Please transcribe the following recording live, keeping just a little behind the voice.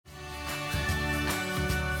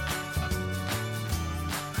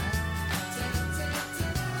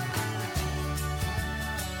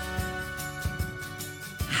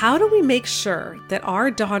How do we make sure that our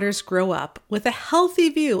daughters grow up with a healthy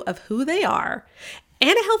view of who they are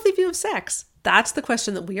and a healthy view of sex? That's the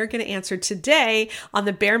question that we are going to answer today on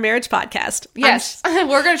the Bare Marriage Podcast. Yes,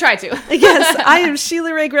 we're going to try to. Yes, I am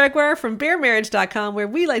Sheila Ray Gregoire from BareMarriage.com, where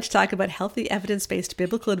we like to talk about healthy, evidence-based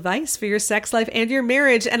biblical advice for your sex life and your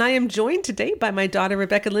marriage. And I am joined today by my daughter,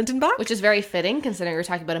 Rebecca Lindenbach. Which is very fitting, considering we're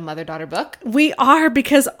talking about a mother-daughter book. We are,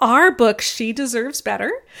 because our book, She Deserves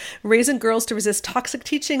Better, Raising Girls to Resist Toxic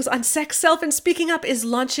Teachings on Sex, Self, and Speaking Up, is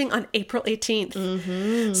launching on April 18th.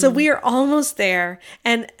 Mm-hmm. So we are almost there.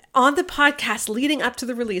 And on the podcast leading up to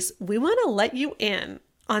the release, we want to let you in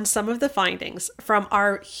on some of the findings from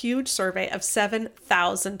our huge survey of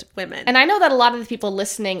 7,000 women. And I know that a lot of the people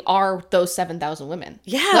listening are those 7,000 women.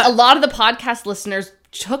 Yeah. A lot of the podcast listeners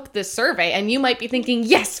took this survey, and you might be thinking,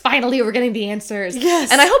 yes, finally we're getting the answers.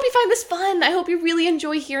 Yes. And I hope you find this fun. I hope you really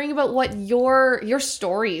enjoy hearing about what your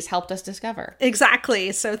stories helped us discover.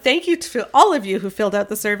 Exactly. So thank you to all of you who filled out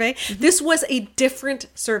the survey. Mm-hmm. This was a different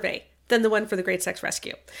survey than the one for the Great Sex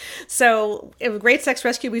Rescue. So in Great Sex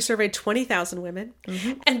Rescue, we surveyed 20,000 women.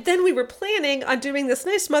 Mm-hmm. And then we were planning on doing this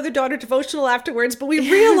nice mother-daughter devotional afterwards, but we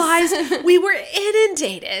realized we were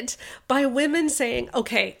inundated by women saying,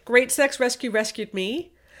 okay, Great Sex Rescue rescued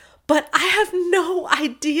me, but I have no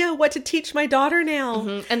idea what to teach my daughter now.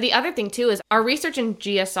 Mm-hmm. And the other thing too is our research in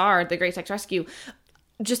GSR, the Great Sex Rescue,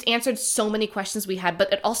 just answered so many questions we had,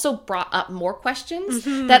 but it also brought up more questions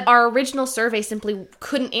that our original survey simply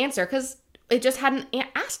couldn't answer because it just hadn't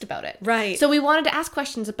asked about it. Right. So we wanted to ask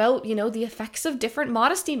questions about, the effects of different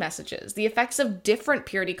modesty messages, the effects of different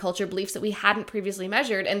purity culture beliefs that we hadn't previously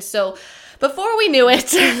measured. And so before we knew it,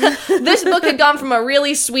 this book had gone from a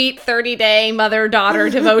really sweet 30-day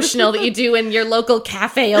mother-daughter devotional that you do in your local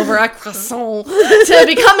cafe over a croissant to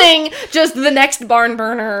becoming just the next barn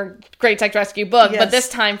burner Great Sex Rescue book, but this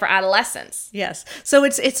time for adolescents. Yes. So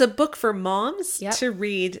it's a book for moms to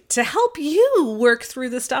read to help you work through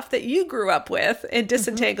the stuff that you grew up with and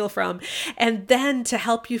disentangle from, and then to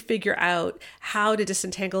help you figure out how to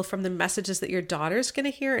disentangle from the messages that your daughter's going to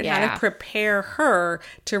hear and how to prepare her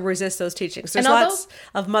to resist those teachings. There's lots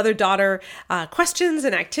of mother-daughter questions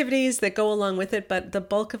and activities that go along with it, but the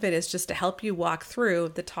bulk of it is just to help you walk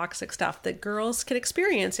through the toxic stuff that girls can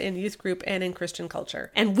experience in youth group and in Christian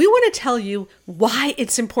culture. And we want to tell you why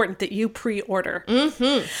it's important that you pre-order.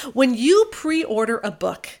 Mm-hmm. When you pre-order a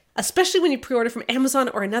book, especially when you pre-order from Amazon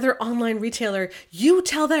or another online retailer, you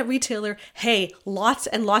tell that retailer, hey, lots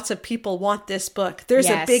and lots of people want this book. There's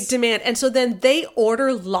a big demand. And so then they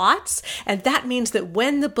order lots. And that means that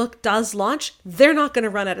when the book does launch, they're not going to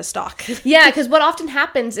run out of stock. Yeah, because what often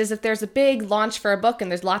happens is if there's a big launch for a book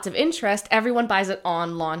and there's lots of interest, everyone buys it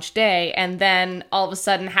on launch day. And then all of a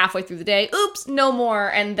sudden, halfway through the day, oops, no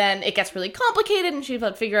more. And then it gets really complicated and she's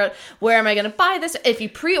able to figure out, where am I going to buy this? If you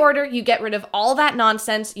pre-order, you get rid of all that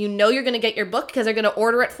nonsense. You know you're going to get your book because they're going to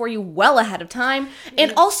order it for you well ahead of time.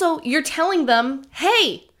 And also, you're telling them,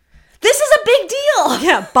 hey, this is a big deal.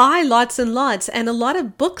 Yeah, buy lots and lots. And a lot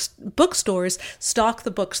of bookstores stock the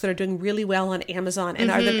books that are doing really well on Amazon and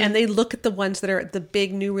and they look at the ones that are the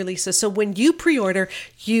big new releases. So when you pre-order,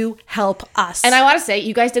 you help us. And I want to say,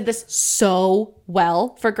 you guys did this so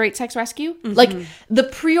well for Great Sex Rescue. Like, the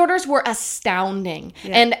pre-orders were astounding.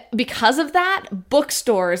 Yeah. And because of that,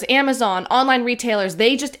 bookstores, Amazon, online retailers,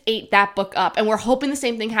 they just ate that book up. And we're hoping the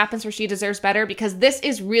same thing happens for She Deserves Better, because this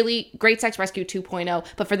is really Great Sex Rescue 2.0,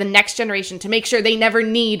 but for the next generation, to make sure they never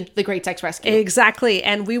need the Great Sex Rescue. Exactly.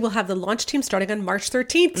 And we will have the launch team starting on March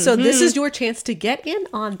 13th. So this is your chance to get in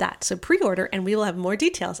on that. So pre-order, and we will have more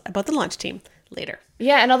details about the launch team later.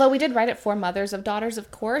 Yeah, and although we did write it for mothers of daughters, of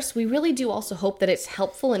course, we really do also hope that it's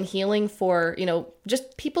helpful and healing for,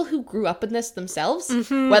 just people who grew up in this themselves,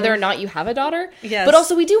 whether or not you have a daughter. Yes. But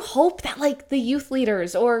also we do hope that the youth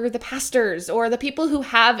leaders or the pastors or the people who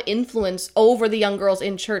have influence over the young girls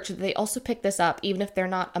in church, they also pick this up, even if they're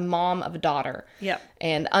not a mom of a daughter. Yep.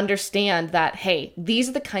 And understand that, hey, these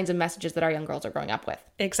are the kinds of messages that our young girls are growing up with.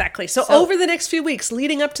 Exactly. So over the next few weeks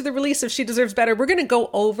leading up to the release of She Deserves Better, we're going to go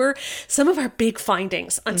over some of our big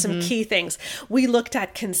findings on some key things. We looked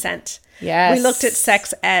at consent. Yes. We looked at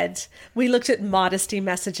sex ed. We looked at modesty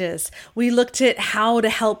messages. We looked at how to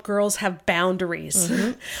help girls have boundaries.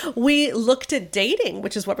 We looked at dating,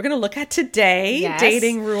 which is what we're going to look at today. Yes.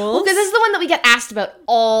 Dating rules. Because this is the one that we get asked about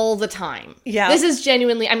all the time. Yeah. This is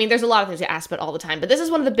genuinely, there's a lot of things we get asked about all the time, but this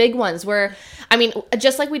is one of the big ones where,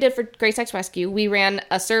 just like we did for Great Sex Rescue, we ran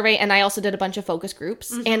a survey and I also did a bunch of focus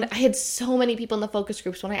groups. And I had so many people in the focus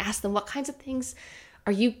groups when I asked them, what kinds of things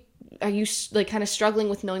are you like kind of struggling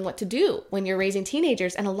with knowing what to do when you're raising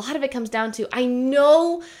teenagers? And a lot of it comes down to, I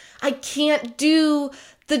know I can't do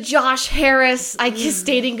the Josh Harris, I kiss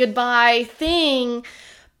dating goodbye thing.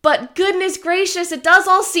 But goodness gracious, it does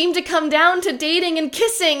all seem to come down to dating and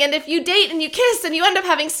kissing. And if you date and you kiss and you end up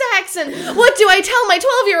having sex, and what do I tell my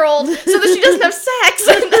 12-year-old so that she doesn't have sex?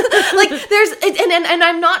 And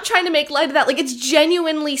I'm not trying to make light of that. Like, it's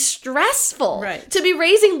genuinely stressful to be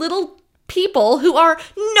raising little people who are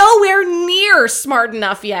nowhere near smart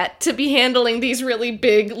enough yet to be handling these really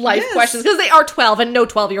big life questions, because they are 12 and no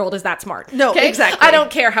 12-year-old is that smart. No, exactly. I don't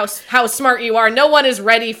care how smart you are. No one is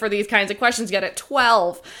ready for these kinds of questions yet at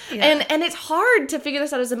 12. Yeah. And it's hard to figure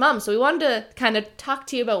this out as a mom. So we wanted to kind of talk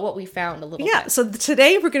to you about what we found a little bit. Yeah, so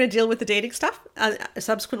today we're going to deal with the dating stuff.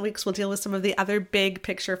 Subsequent weeks we'll deal with some of the other big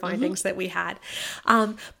picture findings that we had.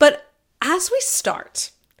 But as we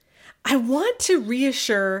start, I want to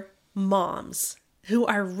reassure moms who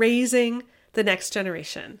are raising the next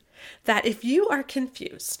generation that if you are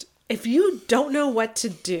confused, if you don't know what to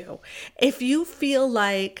do, if you feel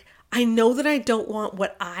like, I know that I don't want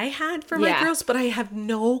what I had for my girls, but I have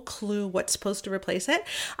no clue what's supposed to replace it,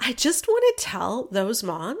 I just want to tell those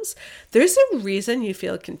moms, there's a reason you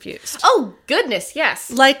feel confused. Oh, goodness, yes.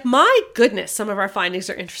 Like, my goodness, some of our findings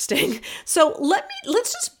are interesting. So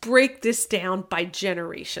let's just break this down by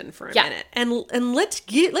generation for a minute. And let's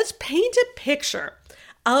paint a picture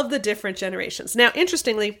of the different generations. Now,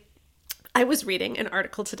 interestingly, I was reading an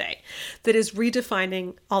article today that is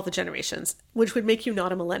redefining all the generations, which would make you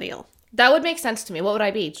not a millennial. That would make sense to me. What would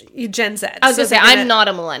I be? Gen Z. I was going to say, I'm not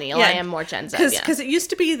a millennial. Yeah, I am more Gen Z. Because it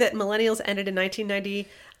used to be that millennials ended in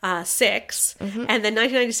 1996, and then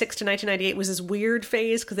 1996 to 1998 was this weird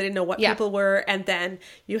phase because they didn't know what people were, and then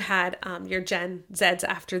you had your Gen Zs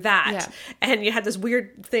after that, and you had this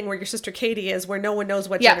weird thing where your sister Katie is, where no one knows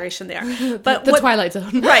what generation they are. But the Twilight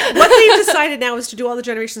Zone. Right. What they've decided now is to do all the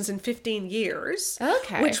generations in 15 years,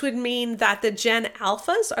 which would mean that the Gen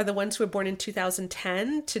Alphas are the ones who were born in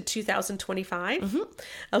 2010 to 2025.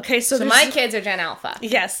 Okay, so my kids are Gen Alpha.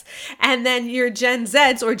 Yes. And then your Gen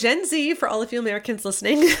Zs, or Gen Z for all of you Americans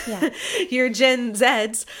listening, your Gen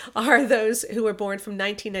Zs are those who were born from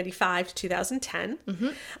 1995 to 2010.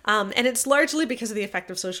 And it's largely because of the effect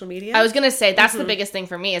of social media. I was going to say, that's the biggest thing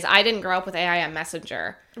for me, is I didn't grow up with AIM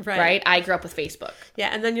Messenger, right? I grew up with Facebook. Yeah,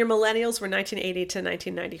 and then your millennials were 1980 to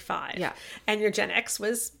 1995. Yeah. And your Gen X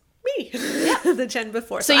was me, the gen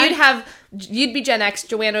before. So you'd be Gen X,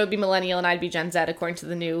 Joanna would be millennial, and I'd be Gen Z, according to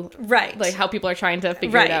the new, like how people are trying to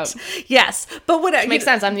figure it out. Yes, but what makes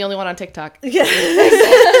sense. I'm the only one on TikTok. Yeah.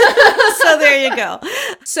 So there you go.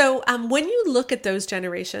 So when you look at those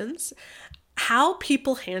generations, how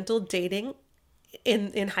people handled dating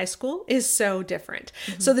in high school is so different.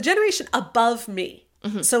 So the generation above me,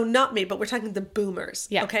 so not me, but we're talking the boomers.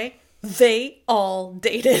 Yeah. Okay. They all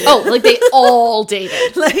dated. Oh, like they all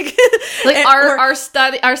dated. like our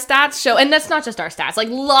stats show, and that's not just our stats. Like,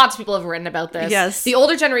 lots of people have written about this. Yes. The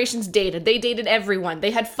older generations dated. They dated everyone. They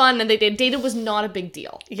had fun, and dated was not a big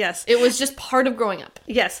deal. Yes. It was just part of growing up.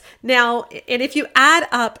 Yes. Now, and if you add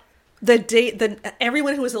up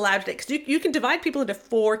everyone who was allowed to date, because you can divide people into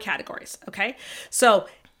 4 categories. Okay. So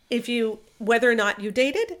whether or not you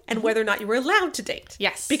dated and whether or not you were allowed to date.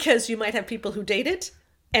 Yes. Because you might have people who dated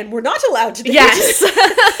and were not allowed to date. Yes.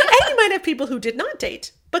 And you might have people who did not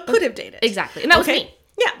date, but could have dated. Exactly. And that was me.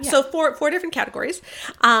 Yeah. So four different categories.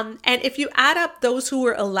 And if you add up those who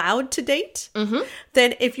were allowed to date,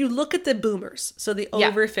 then if you look at the boomers, so the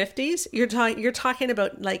over 50s, you're talking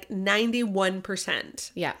about like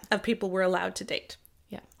 91% of people were allowed to date.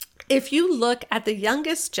 Yeah. If you look at the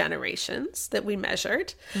youngest generations that we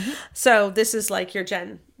measured, so this is like your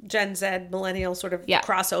Gen Z, millennial sort of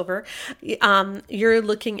crossover, you're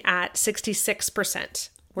looking at 66%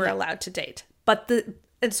 were allowed to date.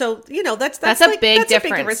 So, that's a big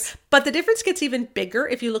difference. But the difference gets even bigger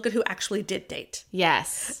if you look at who actually did date.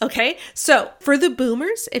 Yes. Okay. So for the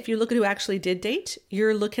boomers, if you look at who actually did date,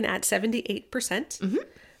 you're looking at 78%.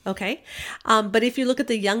 Okay. But if you look at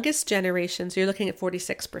the youngest generations, you're looking at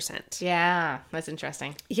 46%. Yeah. That's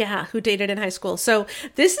interesting. Yeah. Who dated in high school. So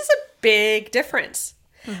this is a big difference.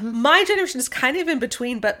 My generation is kind of in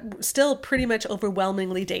between, but still pretty much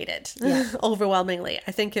overwhelmingly dated. Overwhelmingly.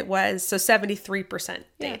 I think it was 73%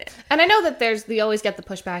 dated. And I know that we always get the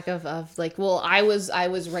pushback of like, well, I was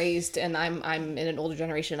raised and I'm in an older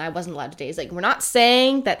generation. I wasn't allowed to date. It's like, we're not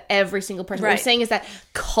saying that every single person. What we're saying is that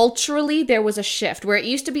culturally there was a shift where it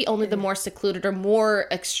used to be only the more secluded or more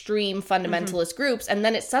extreme fundamentalist groups, and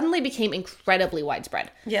then it suddenly became incredibly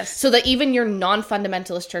widespread. Yes. So that even your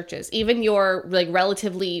non-fundamentalist churches, even your like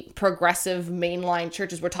relatively progressive mainline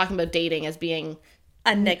churches, we're talking about dating as being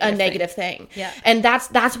a negative thing. Yeah. And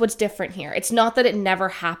that's what's different here. It's not that it never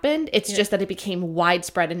happened. It's just that it became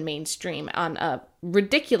widespread and mainstream on a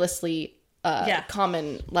ridiculously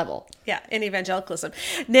common level. Yeah, in evangelicalism.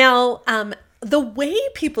 Now, the way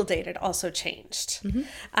people dated also changed.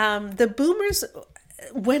 The boomers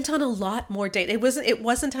went on a lot more dating. It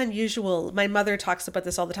wasn't unusual. My mother talks about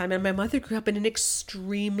this all the time, and my mother grew up in an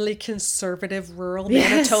extremely conservative rural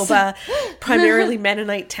Manitoba, primarily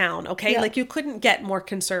Mennonite town. Okay, like you couldn't get more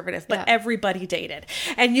conservative, but everybody dated,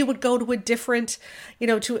 and you would go to a different,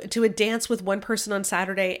 to a dance with one person on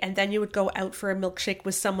Saturday, and then you would go out for a milkshake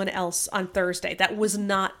with someone else on Thursday. That was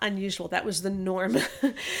not unusual. That was the norm.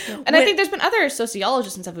 And I think there's been other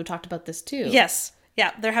sociologists and stuff who talked about this too. Yes.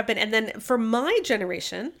 Yeah, there have been. And then for my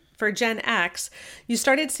generation, for Gen X, you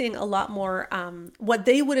started seeing a lot more what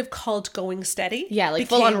they would have called going steady. Yeah, like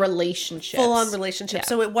full-on relationships. Full-on relationships. Yeah.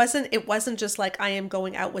 So it wasn't just like, I am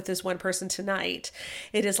going out with this one person tonight.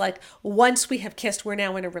 It is like, once we have kissed, we're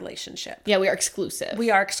now in a relationship. Yeah, we are exclusive.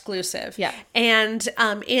 Yeah. And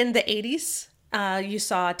in the 80s, you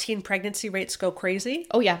saw teen pregnancy rates go crazy.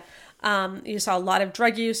 Oh, yeah. You saw a lot of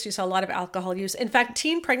drug use. You saw a lot of alcohol use. In fact,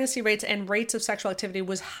 teen pregnancy rates and rates of sexual activity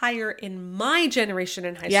was higher in my generation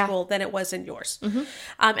in high school than it was in yours.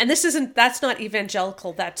 And that's not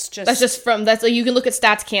evangelical. That's like, you can look at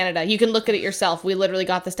Stats Canada. You can look at it yourself. We literally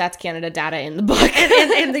got the Stats Canada data in the book.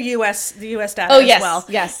 and the US data as well.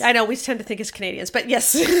 Yes. I know we tend to think as Canadians, but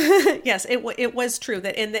yes, yes, it was true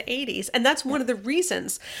that in the 80s, and that's one of the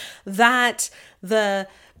reasons that the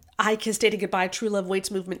I Kiss Dating Goodbye True Love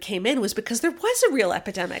Waits movement came in, was because there was a real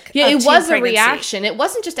epidemic. Yeah, it was a reaction. It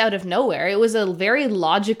wasn't just out of nowhere. It was a very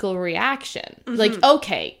logical reaction. Like,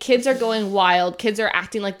 okay, kids are going wild. Kids are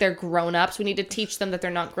acting like they're grown-ups. We need to teach them that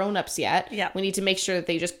they're not grown-ups yet. Yeah. We need to make sure that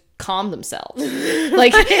they just calm themselves.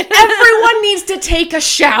 Like, everyone needs to take a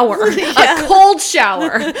shower, a cold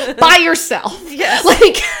shower by yourself. Yes.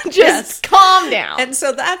 Like, just calm down. And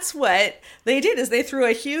so that's what they did, is they threw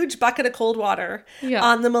a huge bucket of cold water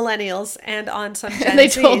on the millennials and on some Gen And they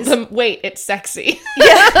Zs. told them, wait, it's sexy.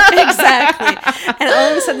 Yeah, exactly. And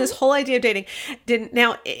all of a sudden, this whole idea of dating didn't.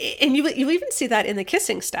 Now, and you even see that in the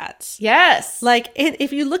kissing stats. Yes. Like,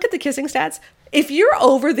 if you look at the kissing stats, if you're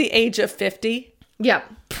over the age of 50, yeah,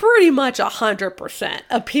 pretty much 100%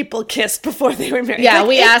 of people kissed before they were married. Yeah,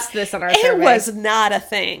 we asked this on our survey. It was not a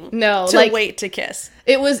thing. No, to wait to kiss.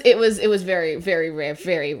 It was very, very rare,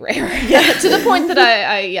 very rare. Yeah, to the point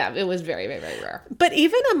that it was very, very, very rare. But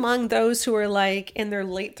even among those who were like in their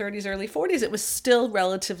late 30s, early 40s, it was still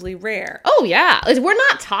relatively rare. Oh yeah, we're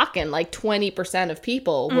not talking like 20% of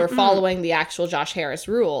people were following the actual Josh Harris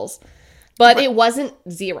rules. But it wasn't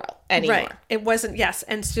zero anymore. Right. It wasn't, yes.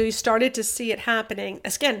 And so you started to see it happening.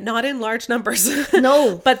 Again, not in large numbers.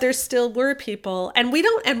 No. But there still were people. And we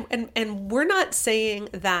don't, and we're not saying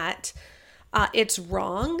that it's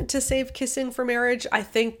wrong to save kissing for marriage. I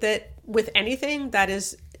think that with anything, that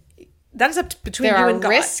is up to between you and God.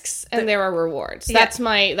 There are risks and there are rewards. Yeah. That's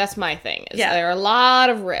my thing. There are a lot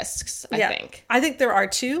of risks, I think. I think there are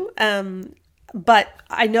too. But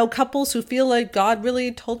I know couples who feel like God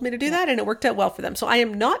really told me to do that, and it worked out well for them. So I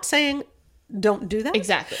am not saying don't do that.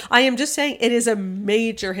 Exactly. I am just saying it is a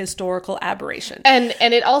major historical aberration. And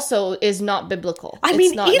it also is not biblical. I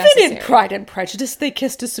mean, even necessary. In Pride and Prejudice, they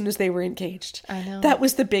kissed as soon as they were engaged. I know. That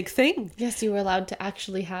was the big thing. Yes, you were allowed to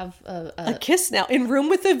actually have a kiss now. In Room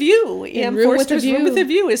with a View. Room with a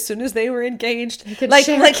View, as soon as they were engaged. Like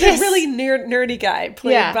a really nerdy guy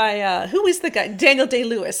played by, who is the guy? Daniel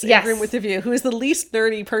Day-Lewis in Room with a View, who is the least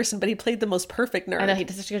nerdy person, but he played the most perfect nerd. I know, he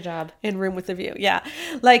did such a good job. In Room with a View, yeah.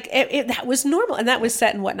 Like, that was normal, and that was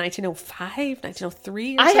set in 1905,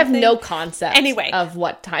 1903 or something? I have no concept of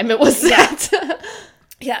what time it was set.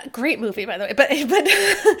 Yeah, great movie, by the way.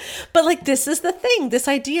 But like, this is the thing. This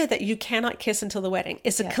idea that you cannot kiss until the wedding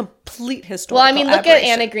is a complete historical look at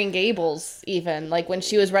Anna Green Gables, even. Like, when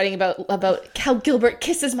she was writing about how Gilbert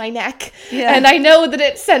kisses my neck. Yeah. And I know that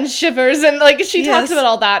it sends shivers. And, like, she talks about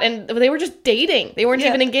all that. And they were just dating. They weren't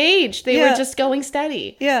even engaged. They were just going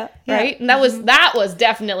steady. Yeah. Right? And that was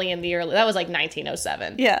definitely in the early... That was, like,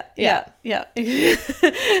 1907. Yeah.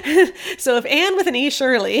 So if Anne with an E.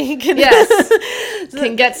 Shirley can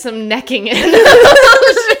get some necking in.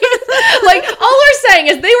 Like, all we're saying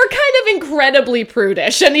is they were kind of incredibly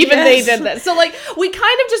prudish, and even they did this. So, like, we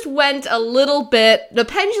kind of just went a little bit, the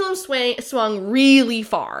pendulum swung really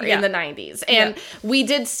far in the 90s. And we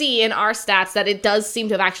did see in our stats that it does seem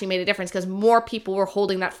to have actually made a difference, because more people were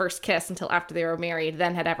holding that first kiss until after they were married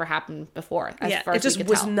than had ever happened before. It just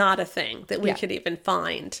was not a thing that we could even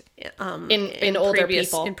find in older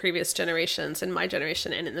people. In previous generations, in my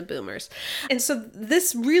generation and in the boomers. And so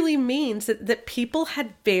this really means that people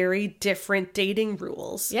had very different dating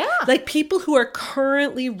rules. Yeah. Like people who are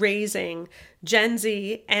currently raising Gen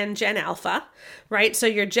Z and Gen Alpha, right? So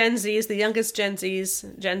your Gen Zs, the youngest Gen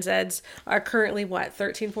Zs, Gen Zs are currently what,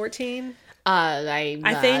 13, 14? I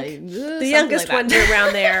think the youngest ones are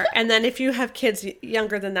around there. And then if you have kids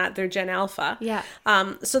younger than that, they're Gen Alpha. Yeah.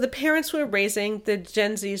 So the parents who are raising the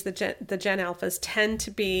Gen Zs, the Gen Alphas tend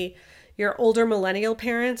to be your older millennial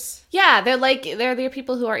parents. Yeah, they're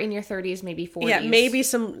people who are in your 30s, maybe 40s. Yeah, maybe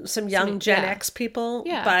some young Gen X people.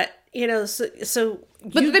 Yeah. But, you know, so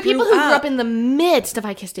but the people who grew up in the midst of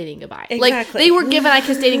I Kiss Dating Goodbye. Exactly. Like, they were given I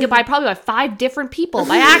Kiss Dating Goodbye probably by 5 different people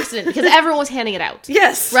by accident, because everyone was handing it out.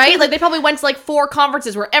 Yes. Right? Like, they probably went to, like, 4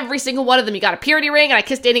 conferences where every single one of them, you got a purity ring and I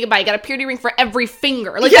Kiss Dating Goodbye. You got a purity ring for every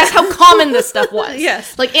finger. Like, that's how common this stuff was.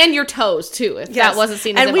 Yes. Like, and your toes, too, if that wasn't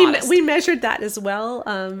seen as immodest. And we measured that as well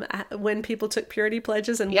when people took purity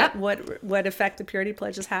pledges and what effect the purity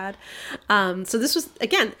pledges had. So this was,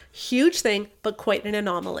 again, huge thing, but quite an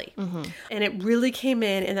anomaly. Mm-hmm. And it really came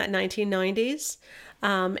in that 1990s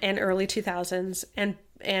and early 2000s,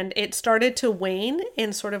 and it started to wane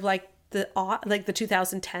in sort of like the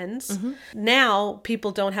 2010s. Mm-hmm. Now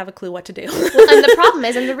people don't have a clue what to do. Well, and the problem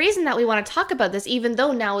is, and the reason that we want to talk about this, even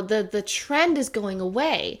though now the trend is going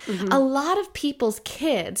away, a lot of people's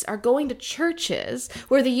kids are going to churches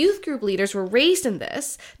where the youth group leaders were raised in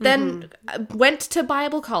this, then went to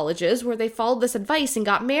Bible colleges where they followed this advice and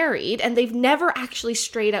got married, and they've never actually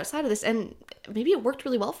strayed outside of this, and maybe it worked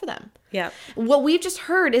really well for them. Yeah. What we've just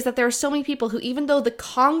heard is that there are so many people who, even though the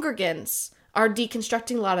congregants are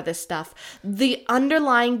deconstructing a lot of this stuff, the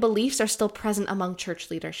underlying beliefs are still present among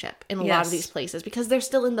church leadership in a lot of these places, because they're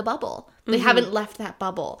still in the bubble. They haven't left that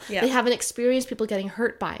bubble. Yeah. They haven't experienced people getting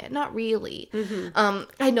hurt by it. Not really.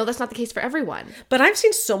 I know that's not the case for everyone. But I've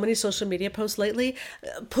seen so many social media posts lately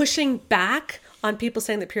pushing back on people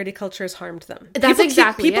saying that purity culture has harmed them. That's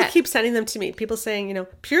people keep sending them to me. People saying, you know,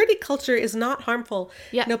 purity culture is not harmful.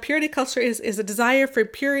 Yeah. No, purity culture is a desire for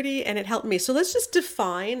purity, and it helped me. So let's just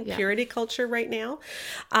define purity culture right now,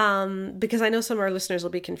 because I know some of our listeners will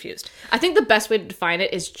be confused. I think the best way to define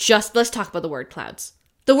it is let's talk about the word clouds.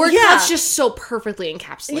 The word clouds just so perfectly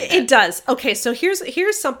encapsulated. It does. Okay, so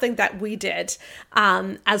here's something that we did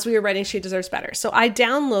as we were writing She Deserves Better. So I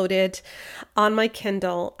downloaded on my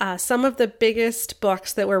Kindle some of the biggest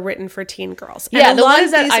books that were written for teen girls. And the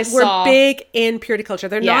ones that I saw were big in purity culture.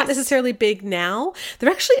 They're not necessarily big now. There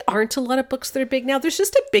actually aren't a lot of books that are big now. There's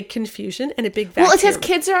just a big confusion and a big vacuum. Well, it's because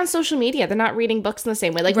kids are on social media. They're not reading books in the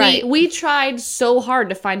same way. Like, we tried so hard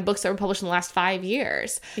to find books that were published in the last 5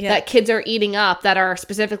 years that kids are eating up, that are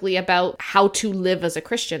specifically about how to live as a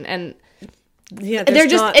Christian. And they're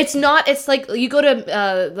just it's like you go to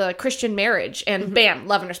the Christian marriage and bam,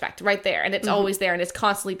 love and respect right there, and it's always there, and it's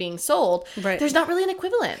constantly being sold. Right. There's not really an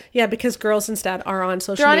equivalent. Yeah, because girls instead are on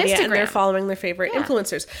social media and they're following their favorite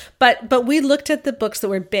influencers. But we looked at the books that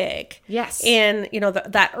were big. Yes. In, you know,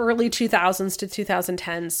 that early 2000s to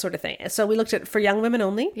 2010s sort of thing. So we looked at For Young Women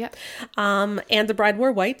Only. Yep. And The Bride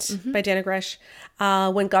Wore White by Dana Gresh.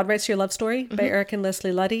 When God Writes Your Love Story by Eric and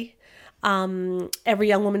Leslie Luddy. Every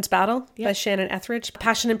Young Woman's Battle by Shannon Etheridge.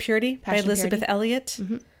 Passion and Purity by Elizabeth Elliot.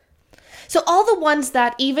 So all the ones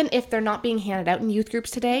that, even if they're not being handed out in youth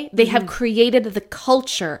groups today, they have created the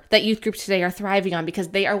culture that youth groups today are thriving on, because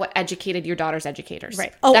they are what educated your daughter's educators.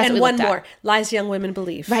 Right. Oh, and one more. Lies Young Women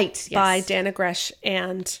Believe. Right. Yes. By Dana Gresh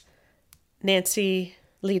and Nancy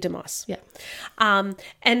Lee DeMoss. Yeah.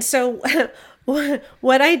 And so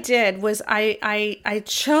what I did was I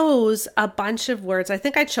chose a bunch of words. I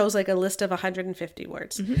think I chose like a list of 150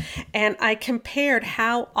 words. And I compared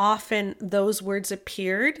how often those words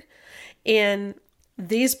appeared in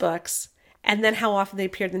these books, and then how often they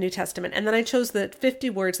appeared in the New Testament. And then I chose the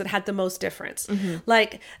 50 words that had the most difference.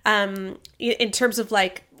 Like, in terms of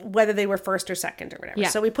like whether they were first or second or whatever. Yeah.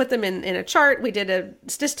 So we put them in a chart. We did a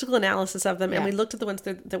statistical analysis of them, and we looked at the ones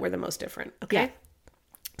that were the most different. Okay. Yeah.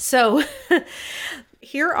 So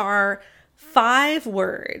here are 5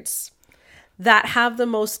 words that have the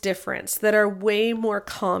most difference, that are way more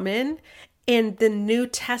common in the New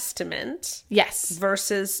Testament. Yes.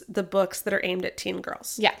 Versus the books that are aimed at teen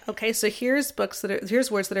girls. Yeah. Okay, so here's words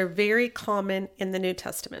that are very common in the New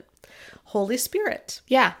Testament. Holy Spirit.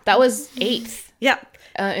 Yeah, that was 8th. Yeah.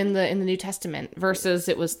 In the New Testament versus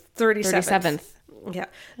it was 37th. Yeah.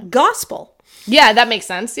 Gospel. Yeah, that makes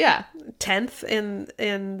sense. Yeah. 10th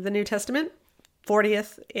in the New Testament,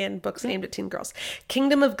 40th in books aimed at teen girls.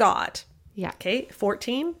 Kingdom of God. Yeah. Okay,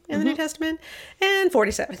 14 in the New Testament and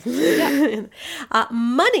 47th. Yeah.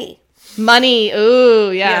 Money. Money.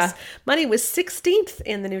 Ooh, yeah. Yes. Money was 16th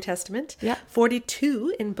in the New Testament. Yeah.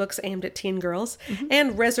 42 in books aimed at teen girls.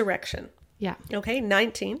 And resurrection. Yeah. Okay,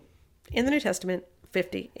 19 in the New Testament,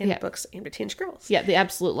 50 in books aimed at teenage girls. Yeah, the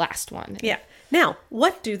absolute last one. Yeah. Now,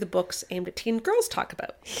 what do the books aimed at teen girls talk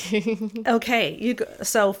about? Okay,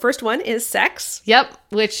 so first one is sex. Yep,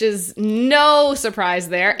 which is no surprise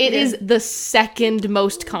there. It is the second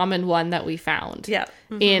most common one that we found. Yeah.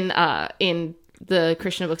 In the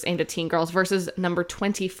Christian books aimed at teen girls versus number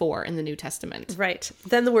 24 in the New Testament. Right.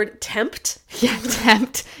 Then the word tempt. Yeah,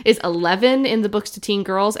 tempt is 11 in the books to teen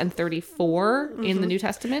girls and 34 in the New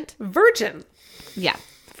Testament. Virgin. Yeah,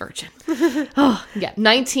 virgin. Oh, yeah,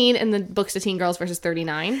 19 in the books to teen girls versus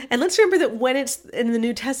 39. And let's remember that when it's in the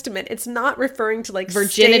New Testament, it's not referring to like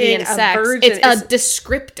virginity and sex. Virgin. It's a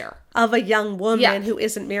descriptor of a young woman who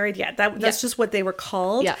isn't married yet. That's just what they were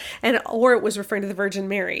called. Yeah. Or it was referring to the Virgin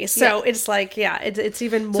Mary. So it's like, it's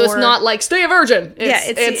even more. So it's not like stay a virgin.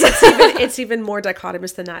 It's even more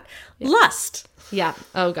dichotomous than that. Yeah. Lust. Yeah.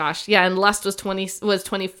 Oh gosh. Yeah. And lust was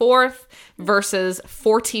 24th versus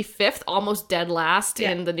 45th, almost dead last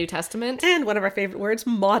in the New Testament. And one of our favorite words,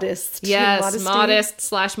 modest. Yes.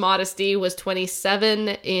 Modest/modesty was 27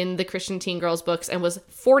 in the Christian teen girls books and was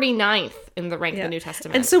 49th in the rank of the New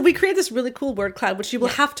Testament. And so we create this really cool word cloud, which you will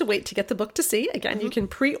have to wait to get the book to see. Again, you can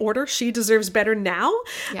pre-order She Deserves Better now.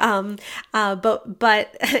 Yeah.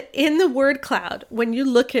 But in the word cloud, when you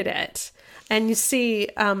look at it, and you see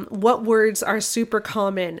what words are super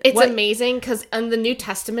common. It's amazing because in the New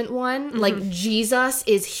Testament one, like Jesus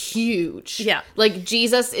is huge. Yeah. Like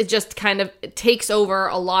Jesus, it just kind of takes over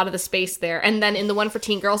a lot of the space there. And then in the one for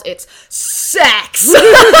teen girls, it's sex.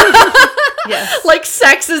 Yes. Like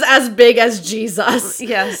sex is as big as Jesus.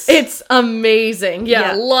 Yes. It's amazing.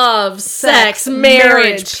 Yeah. Love, sex,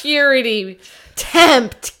 marriage, purity.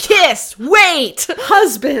 Tempt, kiss, wait,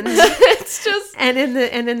 husband. It's just and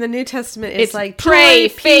in the New Testament it's like pray,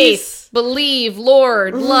 joy, faith, believe,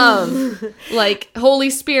 Lord, love, like Holy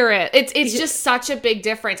Spirit. It's just such a big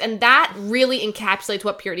difference, and that really encapsulates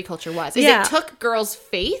what purity culture was. It took girls'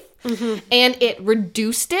 faith and it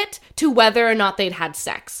reduced it to whether or not they'd had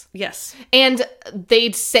sex. Yes. And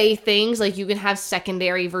they'd say things like you can have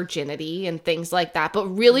secondary virginity and things like that. But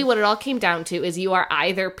really what it all came down to is you are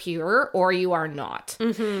either pure or you are not.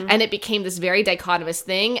 And it became this very dichotomous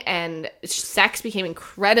thing, and sex became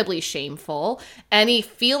incredibly shameful. Any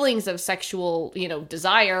feelings of sexual,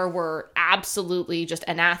 desire were absolutely just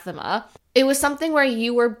anathema. It was something where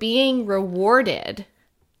you were being rewarded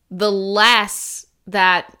the less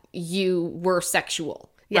that you were sexual,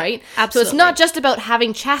 right? Absolutely. So it's not just about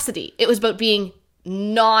having chastity. It was about being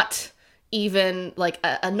not even like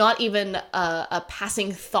a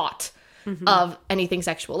passing thought of anything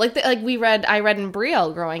sexual. I read in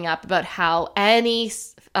Brielle growing up about how any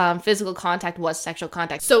physical contact was sexual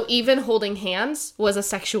contact. So even holding hands was a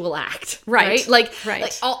sexual act, right? Like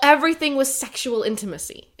everything was sexual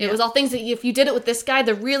intimacy. It was all things that if you did it with this guy,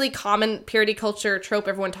 the really common purity culture trope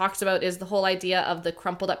everyone talks about is the whole idea of the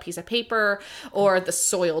crumpled up piece of paper or the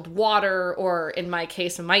soiled water, or in my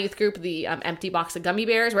case, in my youth group, the empty box of gummy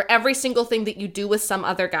bears, where every single thing that you do with some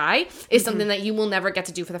other guy is something that you will never get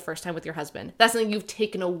to do for the first time with your husband. That's something you've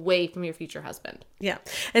taken away from your future husband. Yeah.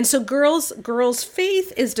 And so girls'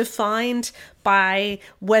 faith is defined by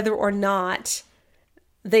whether or not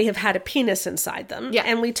they have had a penis inside them. Yeah.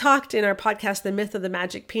 And we talked in our podcast, The Myth of the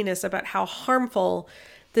Magic Penis, about how harmful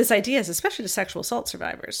this idea is, especially to sexual assault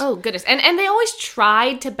survivors. Oh, goodness. And they always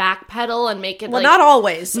tried to backpedal and make it not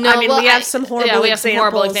always. No, we have some horrible examples. We have some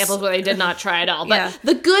horrible examples where they did not try at all. But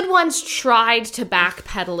the good ones tried to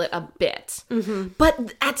backpedal it a bit.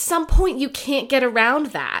 But at some point, you can't get around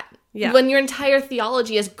that. Yeah. When your entire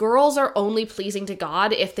theology is girls are only pleasing to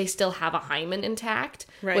God if they still have a hymen intact,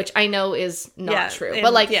 which I know is not true.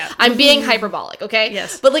 But I'm being hyperbolic, okay?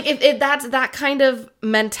 Yes. But if that's that kind of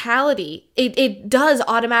mentality, it does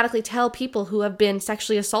automatically tell people who have been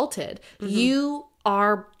sexually assaulted, you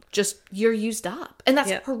are you're used up. And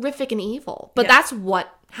that's horrific and evil. But that's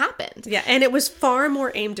what happened. Yeah, and it was far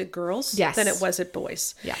more aimed at girls than it was at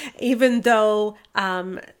boys. Yeah. Even though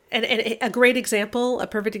And a great example, a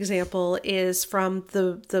perfect example, is from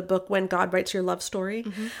the book When God Writes Your Love Story.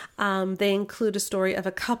 They include a story of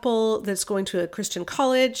a couple that's going to a Christian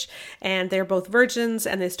college, and they're both virgins,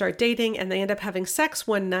 and they start dating, and they end up having sex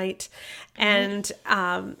one night, and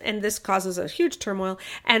this causes a huge turmoil.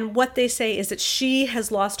 And what they say is that she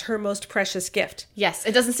has lost her most precious gift. Yes,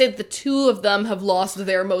 it doesn't say that the two of them have lost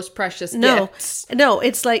their most precious gifts. No,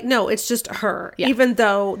 it's just her. Yeah. Even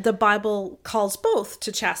though the Bible calls both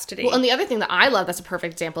to chastity. Well, and the other thing that I love that's a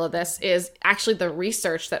perfect example of this is actually the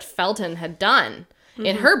research that Felton had done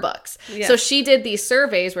in her books. Yeah. So she did these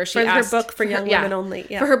surveys where she asked... her book for young women only.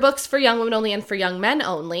 Yeah. For her books for young women only and for young men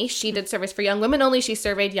only. She did surveys for young women only. She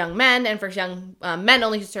surveyed young men. And for young men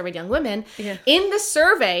only, she surveyed young women. Yeah. In the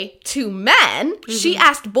survey to men, she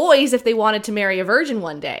asked boys if they wanted to marry a virgin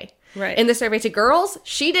one day. Right. In the survey to girls,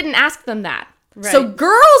 she didn't ask them that. Right. So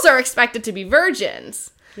girls are expected to be virgins.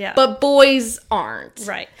 Yeah. But boys aren't.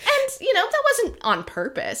 Right. And, that wasn't on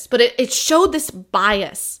purpose, but it showed this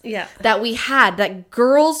bias that we had, that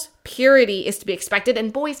girls' purity is to be expected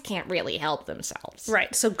and boys can't really help themselves.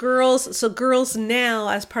 Right. So girls now,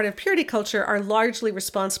 as part of purity culture, are largely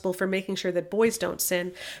responsible for making sure that boys don't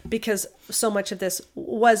sin, because so much of this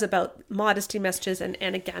was about modesty messages. And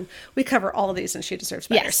again, we cover all of these in She Deserves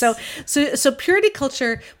Better. Yes. So purity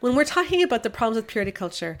culture, when we're talking about the problems with purity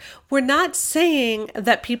culture, we're not saying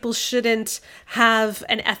that people shouldn't have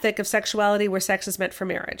an ethic of sexuality where sex is meant for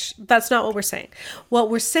marriage. That's not what we're saying.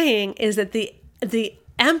 What we're saying is that the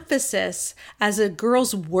emphasis as a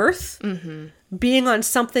girl's worth being on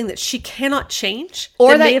something that she cannot change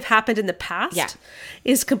or that may have happened in the past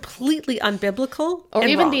is completely unbiblical. Or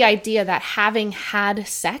even wrong. The idea that having had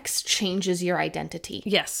sex changes your identity.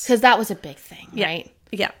 Yes. Because that was a big thing, right?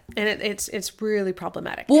 Yeah. And it's really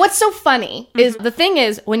problematic. Well, what's so funny is the thing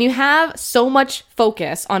is when you have so much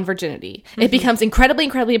focus on virginity, it becomes incredibly,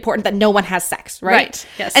 incredibly important that no one has sex, right?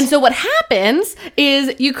 Yes. And so what happens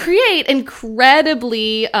is you create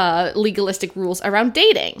incredibly legalistic rules around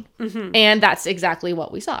dating. And that's exactly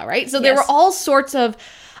what we saw, right? So there were all sorts of...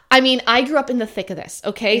 I grew up in the thick of this,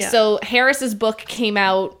 okay? Yeah. So Harris's book came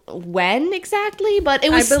out when exactly? But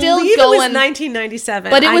it was still going... it was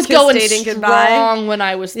 1997. But it was going strong when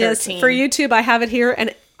I was 13. Yes, for YouTube, I have it here,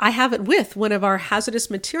 and I have it with one of our hazardous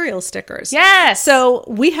material stickers. Yes! So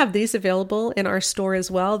we have these available in our store as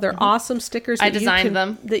well. They're awesome stickers. I designed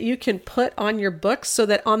them. That you can put on your books so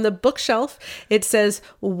that on the bookshelf, it says,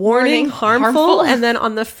 warning, harmful. And then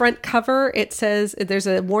on the front cover, it says, there's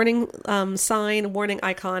a warning sign, warning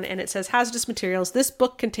icon, and it says, hazardous materials. This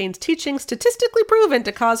book contains teachings statistically proven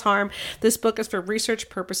to cause harm. This book is for research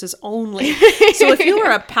purposes only. So if you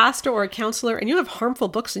are a pastor or a counselor and you have harmful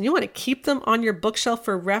books and you want to keep them on your bookshelf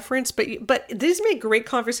for reference, but these make great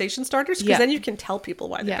conversation starters because then you can tell people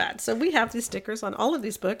why they're bad. So we have these stickers on all of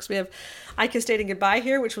these books. We have I Kissed Dating Goodbye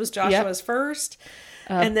here, which was Joshua's first,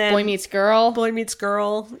 and then Boy Meets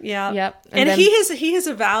Girl. Yeah. Yep. And then, he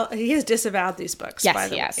has disavowed these books. By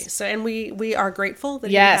the way. So and we are grateful that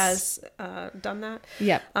he has done that.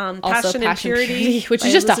 Yep. Also Passion and Purity, which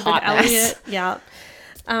is just Elizabeth a hot mess. Yeah.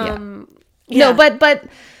 No, but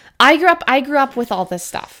I grew up with all this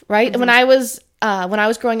stuff, right? When I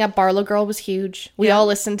was growing up, Barlow Girl was huge. We all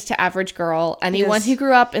listened to Average Girl. Anyone who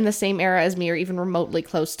grew up in the same era as me or even remotely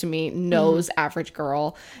close to me knows Average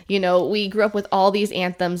Girl. We grew up with all these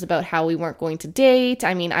anthems about how we weren't going to date.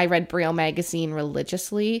 I read Brio magazine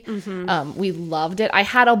religiously. We loved it. I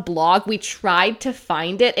had a blog. We tried to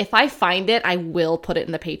find it. If I find it, I will put it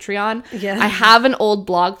in the Patreon. Yeah. I have an old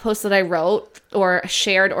blog post that I wrote or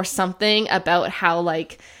shared or something about how,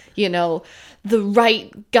 the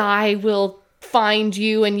right guy will find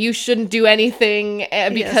you and you shouldn't do anything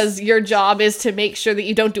because your job is to make sure that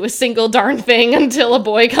you don't do a single darn thing until a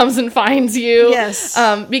boy comes and finds you. Yes.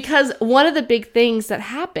 Because one of the big things that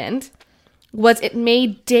happened was it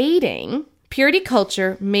made dating, purity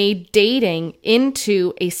culture made dating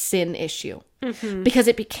into a sin issue because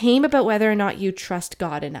it became about whether or not you trust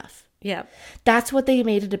God enough. Yeah. That's what they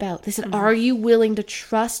made it about. They said, are you willing to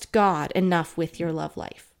trust God enough with your love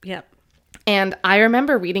life? Yep. And I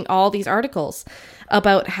remember reading all these articles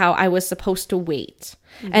about how I was supposed to wait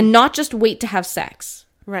and not just wait to have sex.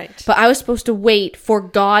 Right. But I was supposed to wait for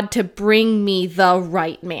God to bring me the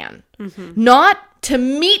right man, not to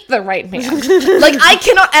meet the right man. I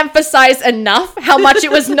cannot emphasize enough how much it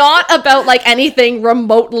was not about anything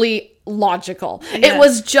remotely logical. It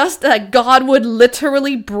was just that God would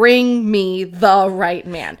literally bring me the right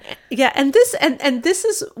man. Yeah, and this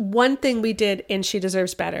is one thing we did in She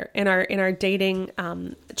Deserves Better in our dating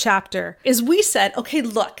chapter is we said, okay,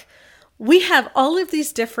 look, we have all of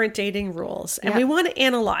these different dating rules, and we want to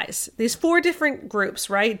analyze these 4 different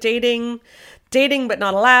groups, right? Dating but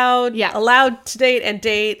not allowed, allowed to date and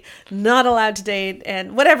date, not allowed to date,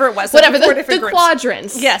 and whatever it was. Whatever, the 4 different groups.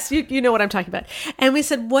 Quadrants. Yes, you know what I'm talking about. And we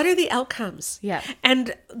said, what are the outcomes? Yeah.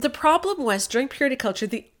 And the problem was, during purity culture,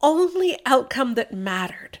 the only outcome that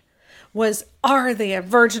mattered was, are they a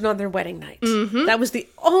virgin on their wedding night? Mm-hmm. That was the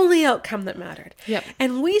only outcome that mattered. Yep.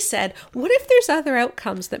 And we said, what if there's other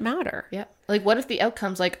outcomes that matter? Yeah. Like, what if the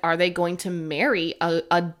outcomes, like, are they going to marry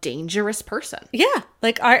a dangerous person? Yeah.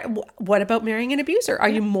 Like, what about marrying an abuser? Are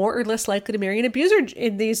you more or less likely to marry an abuser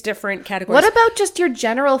in these different categories? What about just your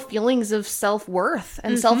general feelings of self-worth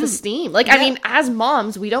and self-esteem? Like, I mean, as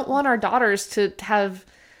moms, we don't want our daughters to have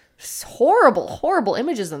horrible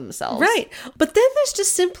images of themselves. Right. But then there's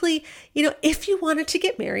just simply, if you wanted to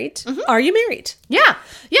get married, are you married? Yeah.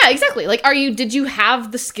 Yeah, exactly. Like, did you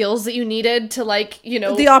have the skills that you needed to, like,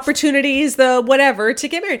 the opportunities, the whatever to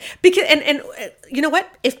get married? Because, and you know what?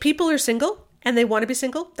 If people are single and they want to be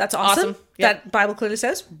single, that's awesome. Yep. That Bible clearly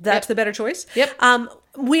says that's the better choice. Yep.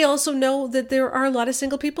 We also know that there are a lot of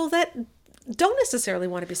single people that don't necessarily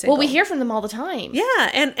want to be single. Well, we hear from them all the time. Yeah,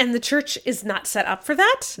 and the church is not set up for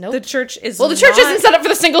that. Nope. The church is the church isn't set up for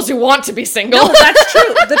the singles who want to be single. No, that's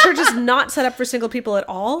true. The church is not set up for single people at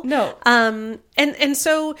all. No. And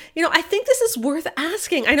so, I think this is worth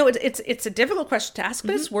asking. I know it's a difficult question to ask,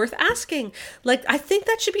 but it's worth asking. Like, I think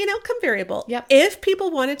that should be an outcome variable. Yep. If people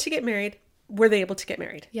wanted to get married, were they able to get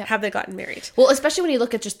married? Yeah. Have they gotten married? Well, especially when you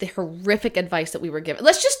look at just the horrific advice that we were given.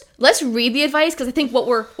 Let's read the advice, because I think what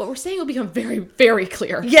we're saying will become very, very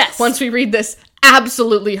clear. Yes. Once we read this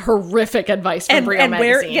absolutely horrific advice from Brio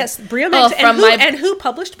Magazine. Brio Magazine. And who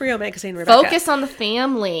published Brio Magazine, Rebecca? Focus on the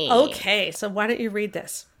Family. Okay, so why don't you read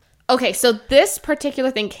this? Okay, so this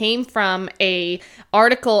particular thing came from a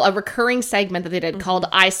recurring segment that they did called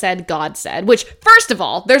I Said, God Said, which, first of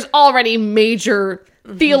all, there's already major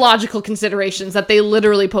theological considerations that they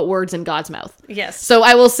literally put words in God's mouth. Yes. So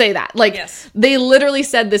I will say that. Like, they literally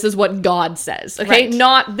said this is what God says, okay? Right.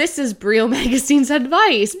 Not this is Brio Magazine's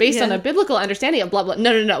advice based on a biblical understanding of blah, blah.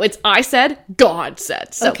 No. It's I said, God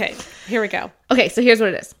said. So, okay, here we go. Okay, so here's what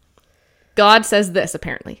it is. God says this,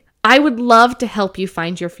 apparently. I would love to help you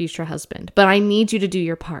find your future husband, but I need you to do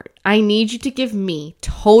your part. I need you to give me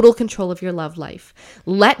total control of your love life.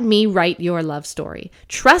 Let me write your love story.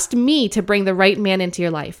 Trust me to bring the right man into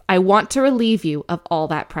your life. I want to relieve you of all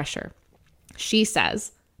that pressure. She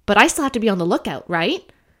says, but I still have to be on the lookout, right?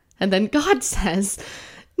 And then God says,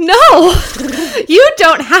 no, you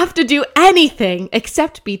don't have to do anything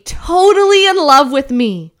except be totally in love with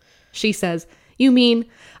me. She says, you mean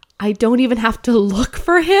I don't even have to look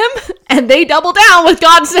for him? And they double down with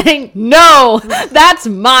God saying, no, that's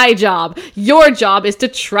my job. Your job is to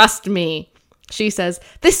trust me. She says,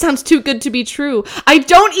 this sounds too good to be true. I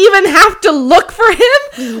don't even have to look for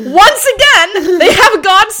him. Once again, they have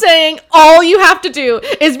God saying, all you have to do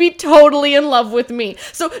is be totally in love with me.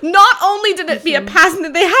 So not only did it be a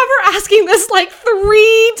passing, they have her asking this like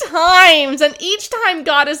 3 times. And each time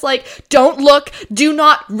God is like, don't look, do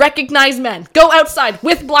not recognize men. Go outside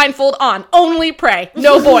with blindfold on. Only pray.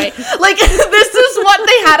 No boy. Like, this is what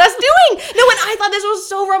they had us doing. No, and I thought this was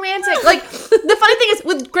so romantic. Like, the funny thing is,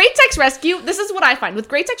 with Great Sex Rescue, this is what I find. With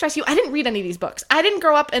Great Sex Rescue, I didn't read any of these books. I didn't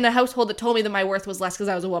grow up in a household that told me that my worth was less because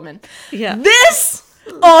I was a woman. Yeah. This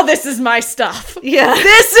is my stuff. Yeah.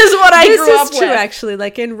 This is what I grew up with. This is true, actually.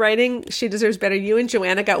 Like, in writing She Deserves Better, you and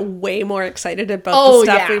Joanna got way more excited about the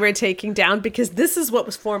stuff we were taking down, because this is what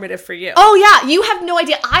was formative for you. Oh, yeah. You have no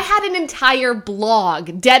idea. I had an entire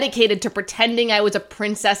blog dedicated to pretending I was a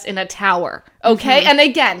princess in a tower. Okay? And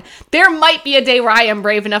again, there might be a day where I am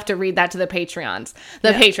brave enough to read that to the patrons.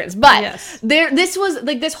 Patrons. But this was,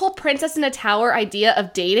 like, this whole princess in a tower idea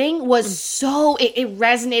of dating was so, it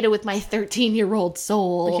resonated with my 13-year-old soul.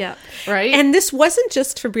 Yeah. Right? And this wasn't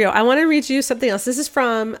just for Brio. I want to read you something else. This is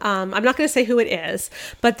from, I'm not going to say who it is,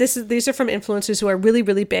 but these are from influencers who are really,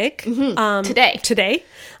 really big. Today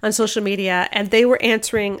on social media. And they were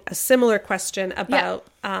answering a similar question about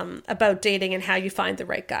dating and how you find the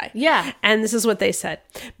right guy. Yeah. And this is what they said.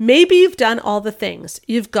 Maybe you've done all the things.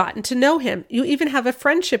 You've gotten to know him. You even have a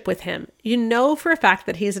friendship with him. You know for a fact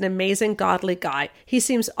that he's an amazing, godly guy. He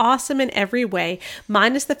seems awesome in every way,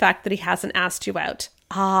 minus the fact that he hasn't asked you out.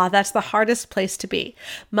 That's the hardest place to be.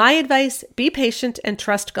 My advice, be patient and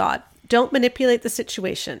trust God. Don't manipulate the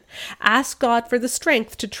situation. Ask God for the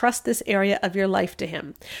strength to trust this area of your life to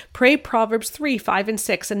him. Pray Proverbs 3, 5, and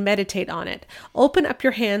 6 and meditate on it. Open up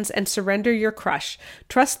your hands and surrender your crush.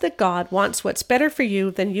 Trust that God wants what's better for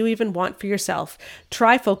you than you even want for yourself.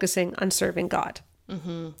 Try focusing on serving God.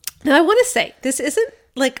 Now, I want to say, this isn't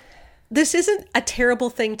like this isn't a terrible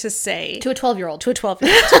thing to say to a 12-year-old. To a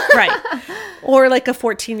 12-year-old, right. Or like a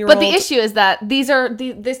 14-year-old. But the issue is that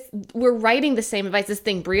we're writing the same advice. This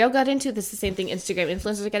thing Brio got into, this is the same thing Instagram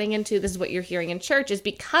influencers are getting into, this is what you're hearing in church, is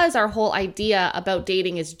because our whole idea about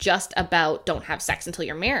dating is just about don't have sex until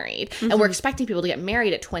you're married. And we're expecting people to get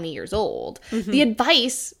married at 20 years old. The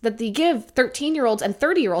advice that they give 13-year-olds and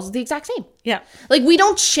 30-year-olds is the exact same. Yeah. Like, we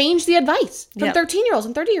don't change the advice from 13-year-olds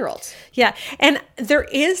and 30-year-olds. Yeah. And there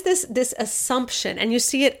is this assumption, and you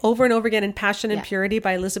see it over and over again in Passion and Purity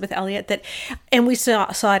by Elizabeth Elliot, that, and we saw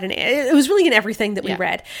it in, it was really in everything that we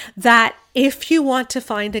read, that if you want to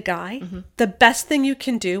find a guy, the best thing you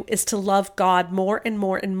can do is to love God more and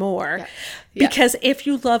more and more. Yeah. Because if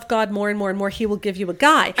you love God more and more and more, he will give you a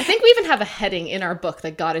guy. I think we even have a heading in our book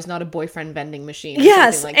that God is not a boyfriend vending machine.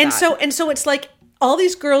 Yes. Like and that. so it's like all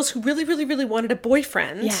these girls who really, really, really wanted a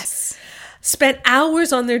boyfriend. Spent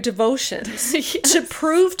hours on their devotions to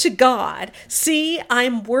prove to God, see,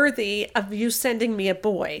 I'm worthy of you sending me a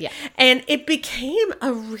boy. Yeah. And it became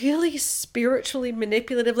a really spiritually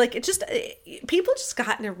manipulative, like people just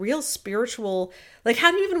got in a real spiritual, like, how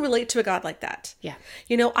do you even relate to a God like that? Yeah.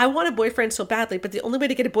 You know, I want a boyfriend so badly, but the only way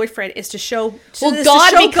to get a boyfriend is to show,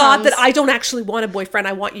 God that I don't actually want a boyfriend.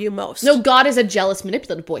 I want you most. No, God is a jealous,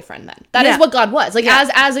 manipulative boyfriend then. That is what God was. Like,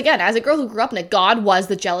 as a girl who grew up in it, God was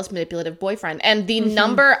the jealous, manipulative boyfriend. And the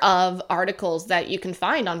number of articles that you can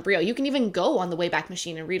find on Brio, you can even go on the Wayback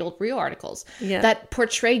Machine and read old Brio articles that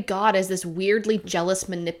portray God as this weirdly jealous,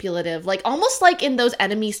 manipulative, like almost like in those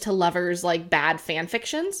enemies to lovers, like bad fan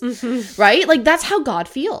fictions, right? Like, that's how God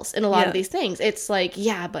feels in a lot of these things. It's like,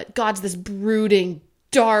 but God's this brooding,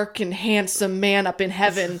 dark and handsome man up in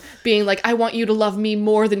heaven being like, I want you to love me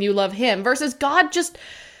more than you love him, versus God just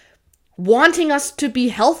wanting us to be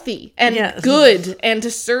healthy and good and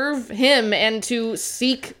to serve him and to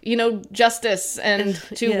seek, justice and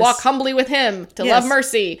to walk humbly with him, to love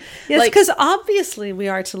mercy. Yes, because obviously we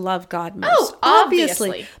are to love God most. Oh,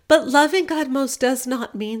 obviously. But loving God most does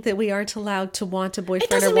not mean that we aren't allowed to want a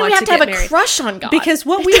boyfriend or want to get married. It doesn't mean we have to have a crush on God. Because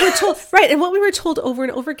what we were told, and what we were told over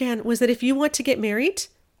and over again was that if you want to get married,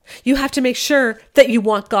 you have to make sure that you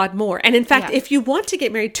want God more. And in fact, if you want to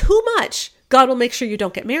get married too much, God will make sure you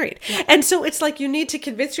don't get married. Yeah. And so it's like you need to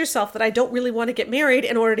convince yourself that I don't really want to get married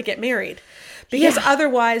in order to get married. Because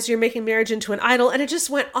otherwise you're making marriage into an idol. And it just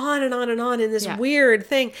went on and on and on in this weird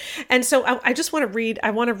thing. And so I just want to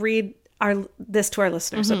read, this to our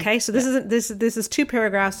listeners, okay? So this is 2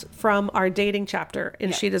 paragraphs from our dating chapter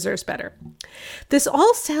in She Deserves Better. This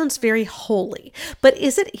all sounds very holy, but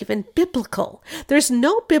is it even biblical? There's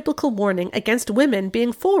no biblical warning against women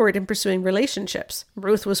being forward in pursuing relationships.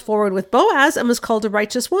 Ruth was forward with Boaz and was called a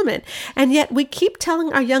righteous woman. And yet we keep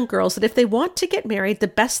telling our young girls that if they want to get married, the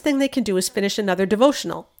best thing they can do is finish another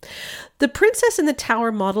devotional. The Princess in the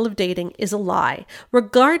Tower model of dating is a lie.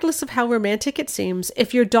 Regardless of how romantic it seems,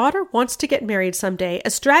 if your daughter wants to get married someday,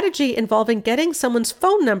 a strategy involving getting someone's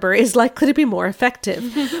phone number is likely to be more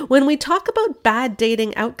effective. When we talk about bad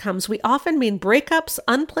dating outcomes, we often mean breakups,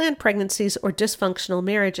 unplanned pregnancies, or dysfunctional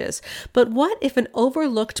marriages. But what if an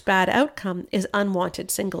overlooked bad outcome is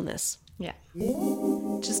unwanted singleness? Yeah.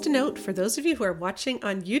 Just a note for those of you who are watching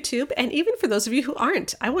on YouTube, and even for those of you who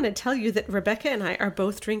aren't, I want to tell you that Rebecca and I are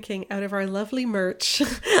both drinking out of our lovely merch.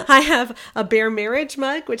 I have a Bare Marriage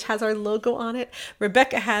mug, which has our logo on it.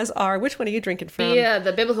 Rebecca has which one are you drinking from?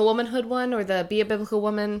 The Biblical Womanhood one, or the Be a Biblical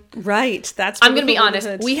Woman? Right. I'm going to be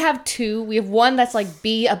honest. We have 2. We have one that's like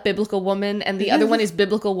Be a Biblical Woman, and the other one is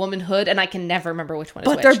Biblical Womanhood, and I can never remember which one is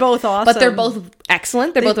which. But they're both awesome. But they're both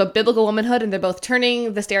excellent. They're both a Biblical Womanhood, and they're both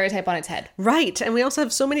turning the stereotype on its head. Right. And we also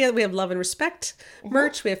have so many other, we have Love and Respect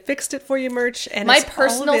merch. We have Fixed It For You merch. And my it's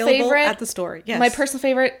personal all available favorite at the store. Yes. My personal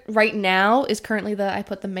favorite right now is currently I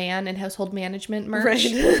put the Man and Household Management merch.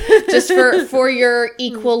 Right. Just for your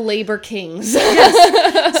equal labor kings.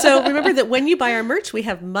 Yes. So remember that when you buy our merch, we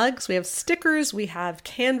have mugs, we have stickers, we have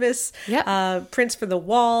canvas prints for the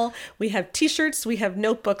wall, we have t-shirts, we have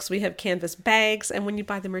notebooks, we have canvas bags. And when you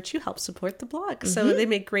buy the merch, you help support the blog. So they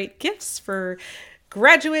make great gifts for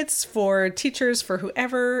graduates, for teachers, for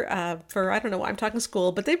whoever, I don't know why I'm talking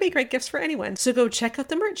school, but they make great gifts for anyone. So go check out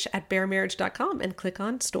the merch at baremarriage.com and click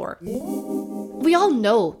on store. We all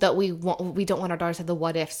know that we don't want our daughters to have the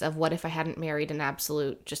what ifs of what if I hadn't married an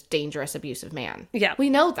absolute, just dangerous, abusive man. Yeah. We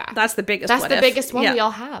know that. That's the biggest That's what the if. biggest one we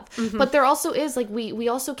all have. But there also is, like, we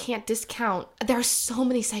also can't discount, there are so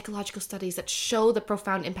many psychological studies that show the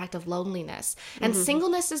profound impact of loneliness. And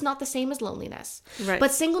singleness is not the same as loneliness. Right.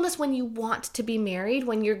 But singleness when you want to be married married,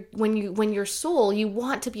 when your soul, you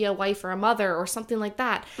want to be a wife or a mother or something like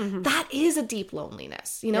that, that is a deep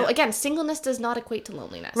loneliness. You know, again, singleness does not equate to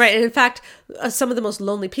loneliness. Right. And in fact, some of the most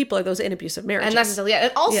lonely people are those in abusive marriages. And necessarily,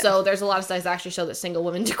 and also there's a lot of studies that actually show that single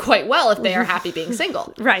women do quite well if they are happy being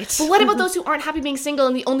single. Right. But what about those who aren't happy being single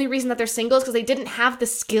and the only reason that they're single is because they didn't have the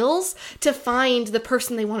skills to find the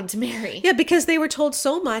person they wanted to marry? Yeah, because they were told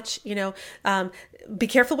so much, you know, be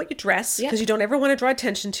careful what you dress because you don't ever want to draw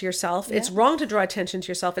attention to yourself. It's wrong to draw attention to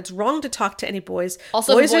yourself. It's wrong to talk to any boys.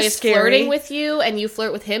 Also, boys if a boy are is scary. flirting with you and you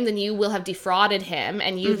flirt with him, then you will have defrauded him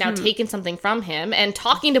and you've now taken something from him. And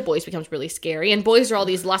talking to boys becomes really scary. And boys are all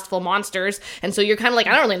these lustful monsters. And so you're kind of like,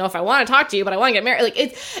 I don't really know if I want to talk to you, but I want to get married. Like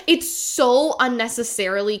it's so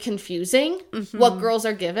unnecessarily confusing what girls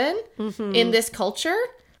are given in this culture.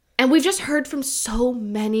 And we've just heard from so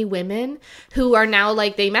many women who are now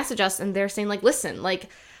like, they message us and they're saying like, listen, like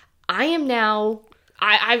I am now,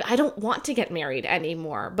 I don't want to get married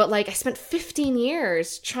anymore. But like I spent 15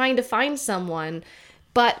 years trying to find someone,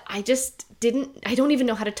 but I don't even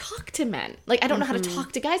know how to talk to men. Like I don't know how to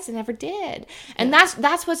talk to guys. I never did. And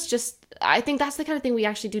that's what's just, I think that's the kind of thing we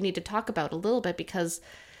actually do need to talk about a little bit, because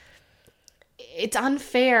it's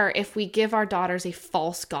unfair if we give our daughters a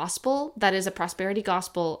false gospel that is a prosperity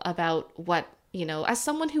gospel about what, you know, as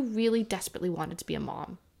someone who really desperately wanted to be a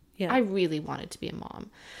mom. Yeah. I really wanted to be a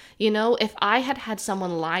mom. You know, if I had had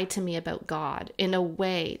someone lie to me about God in a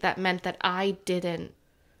way that meant that I didn't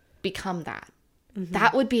become that,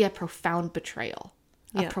 that would be a profound betrayal.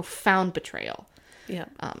 A profound betrayal. Yeah.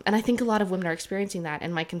 And I think a lot of women are experiencing that.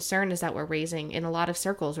 And my concern is that in a lot of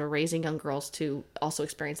circles, we're raising young girls to also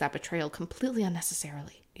experience that betrayal completely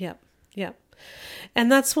unnecessarily. Yep. Yep. And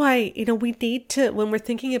that's why, you know, we need to, when we're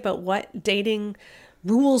thinking about what dating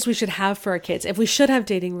rules we should have for our kids, if we should have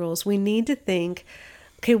dating rules, we need to think,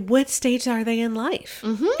 okay, what stage are they in life?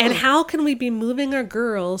 And how can we be moving our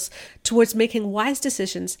girls towards making wise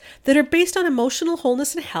decisions that are based on emotional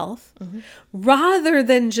wholeness and health, rather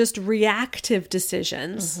than just reactive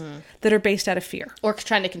decisions that are based out of fear? Or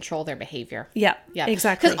trying to control their behavior. Yeah,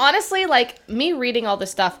 exactly. Because honestly, like me reading all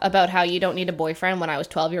this stuff about how you don't need a boyfriend when I was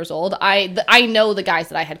 12 years old, I know the guys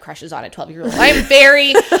that I had crushes on at 12 years old. I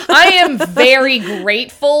am very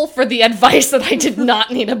grateful for the advice that I did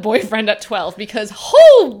not need a boyfriend at 12, because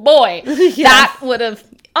oh boy, that would have,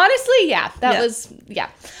 honestly, was.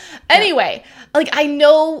 Anyway, like I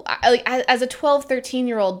know, like as a 12,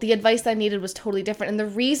 13-year-old, the advice I needed was totally different. And the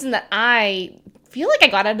reason that I feel like I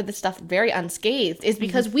got out of this stuff very unscathed is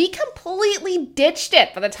because we completely ditched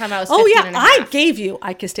it by the time I was 15 and a half. I gave you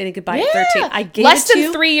I Kissed Dating Goodbye at 13. I gave Less it to than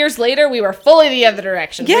you. 3 years later, we were fully the other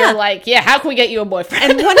direction. We were like, how can we get you a boyfriend?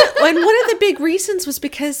 And one of the big reasons was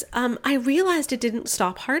because I realized it didn't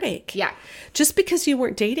stop heartache. Yeah. Just because you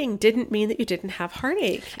weren't dating didn't mean that you didn't have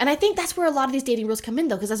heartache. And I think that's where a lot of these dating rules come in,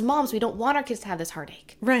 though, because as moms, we don't want our kids to have this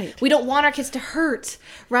heartache. Right. We don't want our kids to hurt,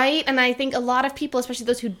 right? And I think a lot of people, especially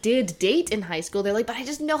those who did date in high school, they're like, but I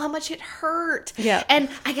just know how much it hurt. Yeah. And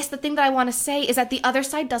I guess the thing that I want to say is that the other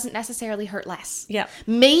side doesn't necessarily hurt less. Yeah.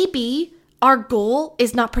 Maybe our goal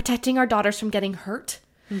is not protecting our daughters from getting hurt.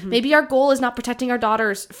 Maybe our goal is not protecting our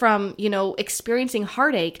daughters from, you know, experiencing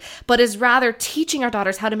heartache, but is rather teaching our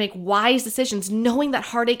daughters how to make wise decisions, knowing that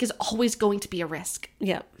heartache is always going to be a risk.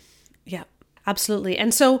 Yeah. Yeah, absolutely.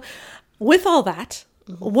 And so with all that,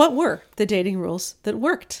 what were the dating rules that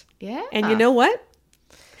worked? Yeah. And you know what?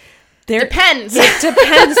 Depends. It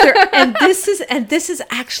depends. And this is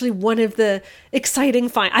actually one of the exciting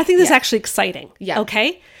I think this is actually exciting. Yeah.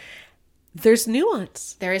 Okay. There's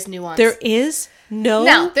nuance. There is nuance. There is no.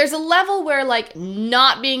 Now, there's a level where like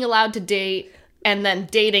not being allowed to date and then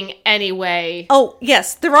dating anyway. Oh,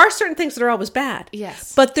 yes. There are certain things that are always bad.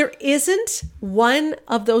 Yes. But there isn't one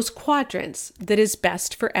of those quadrants that is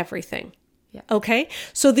best for everything. Yeah. Okay.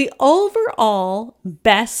 So the overall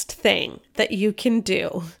best thing that you can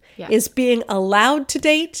do is being allowed to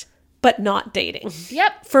date, but not dating.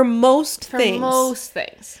 Yep. For most things. For most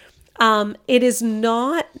things. It is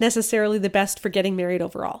not necessarily the best for getting married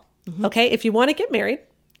overall. Okay. If you want to get married,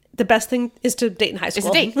 the best thing is to date in high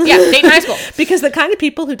school. Date in high school. Because the kind of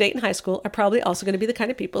people who date in high school are probably also going to be the kind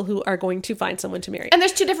of people who are going to find someone to marry. And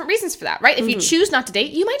there's two different reasons for that, right? If you choose not to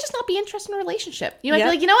date, you might just not be interested in a relationship. You might be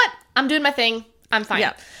like, you know what? I'm doing my thing. I'm fine.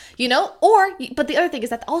 Yeah. You know? But the other thing is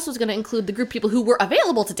that also is going to include the group of people who were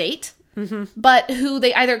available to date, but who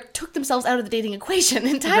they either took themselves out of the dating equation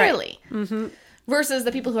entirely. Right. Versus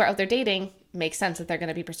the people who are out there dating, makes sense that they're going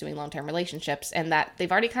to be pursuing long-term relationships and that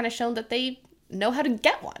they've already kind of shown that they know how to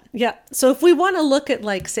get one. Yeah. So if we want to look at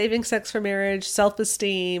like saving sex for marriage,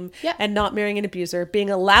 self-esteem, and not marrying an abuser, being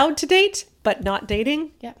allowed to date but not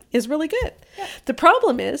dating is really good. Yeah. The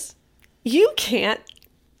problem is You can't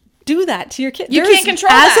do that to your kid. You can't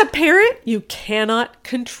control as that. a parent, you cannot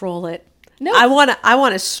control it. No. I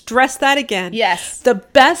want to stress that again. Yes. The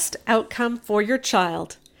best outcome for your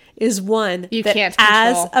child is one You that can't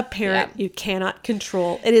as control. a parent you cannot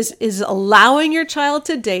control. It is allowing your child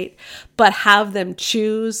to date, but have them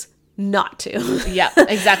choose not to. Yeah,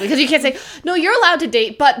 exactly. Because you can't say, no, you're allowed to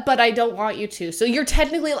date, but I don't want you to. So you're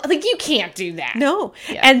technically, like, you can't do that. No.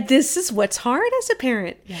 Yeah. And this is what's hard as a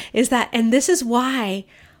parent is that, and this is why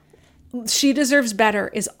She Deserves Better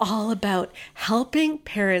is all about helping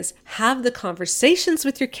parents have the conversations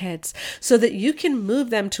with your kids so that you can move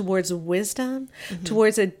them towards wisdom,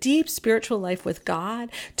 towards a deep spiritual life with God,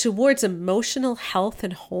 towards emotional health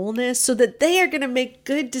and wholeness, so that they are going to make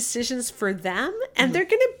good decisions for them and they're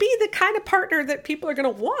going to be the kind of partner that people are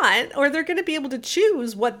going to want, or they're going to be able to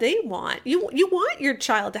choose what they want. You want your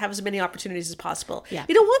child to have as many opportunities as possible. Yeah.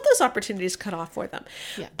 You don't want those opportunities cut off for them.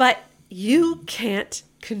 Yeah. But you can't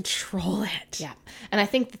control it. Yeah. And I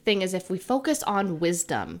think the thing is, if we focus on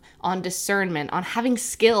wisdom, on discernment, on having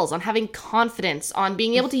skills, on having confidence, on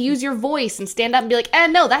being able to use your voice and stand up and be like,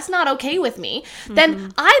 no, that's not okay with me,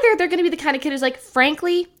 then either they're going to be the kind of kid who's like,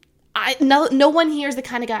 frankly, no one here is the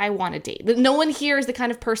kind of guy I want to date. No one here is the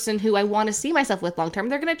kind of person who I want to see myself with long term.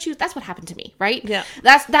 They're going to choose. That's what happened to me, right? Yeah.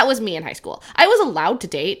 That was me in high school. I was allowed to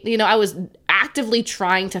date. I was actively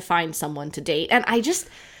trying to find someone to date. And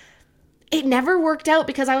it never worked out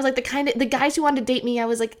because I was like the guys who wanted to date me, I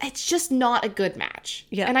was like, it's just not a good match.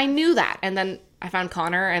 Yeah. And I knew that. And then I found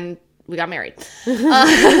Connor and we got married.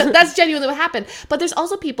 That's genuinely what happened. But there's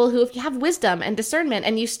also people who, if you have wisdom and discernment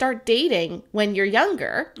and you start dating when you're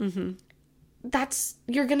younger,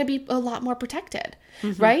 you're going to be a lot more protected,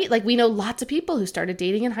 right? Like, we know lots of people who started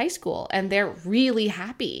dating in high school and they're really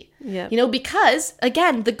happy, because,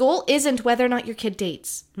 again, the goal isn't whether or not your kid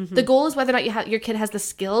dates. The goal is whether or not your kid has the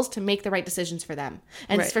skills to make the right decisions for them.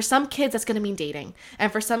 And for some kids, that's going to mean dating.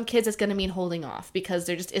 And for some kids, it's going to mean holding off because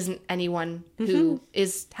there just isn't anyone who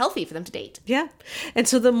is healthy for them to date. Yeah. And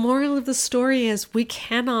so the moral of the story is we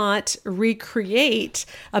cannot recreate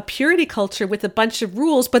a purity culture with a bunch of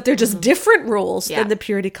rules, but they're just different rules than the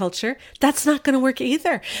purity culture. That's not going to work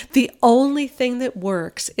either. The only thing that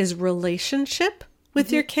works is relationship with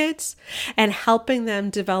your kids and helping them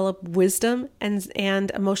develop wisdom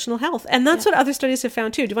and emotional health. And that's what other studies have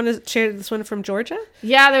found too. Do you want to share this one from Georgia?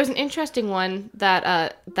 Yeah, there was an interesting one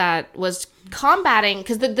that was combating,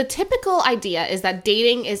 because the typical idea is that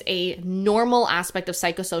dating is a normal aspect of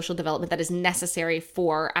psychosocial development that is necessary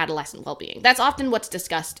for adolescent well-being. That's often what's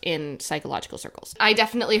discussed in psychological circles. I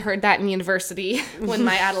definitely heard that in university when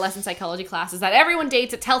my adolescent psychology class is that everyone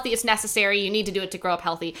dates, it's healthy, it's necessary, you need to do it to grow up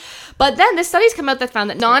healthy. But then the studies come out that found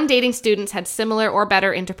that non-dating students had similar or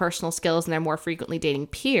better interpersonal skills and they're more frequently dating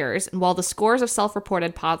peers. And while the scores of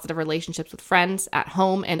self-reported positive relationships with friends at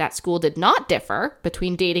home and at school did not differ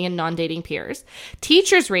between dating and non-dating peers,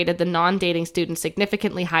 teachers rated the non-dating students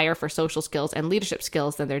significantly higher for social skills and leadership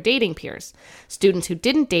skills than their dating peers. Students who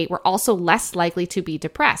didn't date were also less likely to be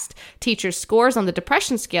depressed. Teachers' scores on the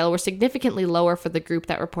depression scale were significantly lower for the group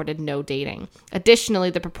that reported no dating. Additionally,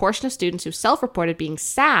 the proportion of students who self-reported being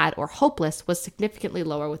sad or hopeless was significantly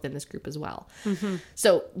lower within this group as well.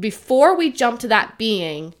 So before we jump to that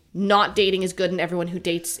being not dating is good and everyone who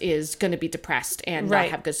dates is going to be depressed and not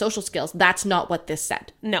have good social skills, that's not what this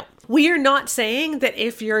said. No. We are not saying that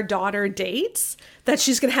if your daughter dates, that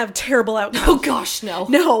she's going to have terrible outcomes. Oh gosh, no.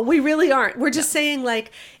 No, we really aren't. We're just saying,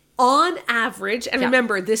 like, on average, and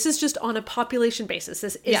remember, this is just on a population basis.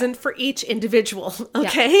 This isn't for each individual,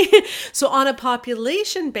 okay? So on a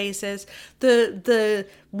population basis, the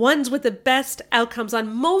ones with the best outcomes on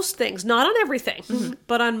most things, not on everything,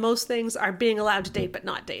 but on most things, are being allowed to date but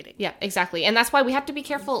not dating. Yeah, exactly. And that's why we have to be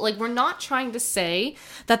careful. Like, we're not trying to say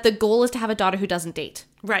that the goal is to have a daughter who doesn't date.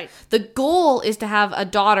 Right. The goal is to have a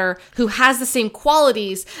daughter who has the same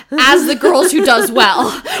qualities as the girls who does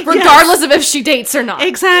well, regardless of if she dates or not.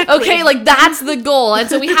 Exactly. Okay, like, that's the goal. And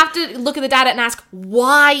so we have to look at the data and ask,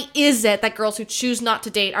 why is it that girls who choose not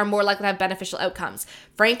to date are more likely to have beneficial outcomes?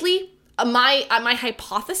 Frankly, my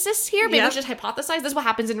hypothesis here, maybe we should hypothesize. This is what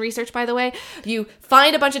happens in research, by the way. You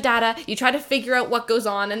find a bunch of data, you try to figure out what goes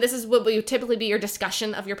on, and this is what would typically be your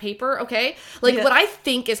discussion of your paper, okay? Like, what I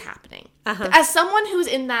think is happening, as someone who's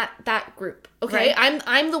in that group, okay? Right.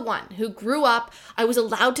 I'm the one who grew up, I was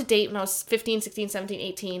allowed to date when I was 15, 16, 17,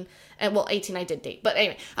 18, and well, 18 I did date, but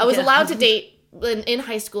anyway, I was allowed to date in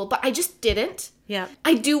high school, but I just didn't Yeah.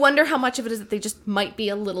 I do wonder how much of it is that they just might be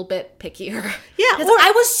a little bit pickier. Yeah. Because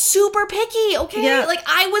I was super picky, okay? Yeah. Like,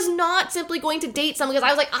 I was not simply going to date someone because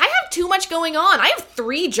I was like, I have too much going on. I have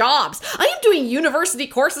 3 jobs. I am doing university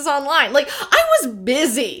courses online. Like, I was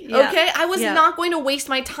busy, okay? I was not going to waste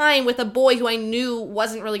my time with a boy who I knew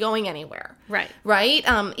wasn't really going anywhere. Right?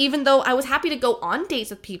 Even though I was happy to go on dates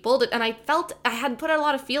with people, and I felt I had put a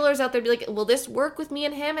lot of feelers out there to be like, will this work with me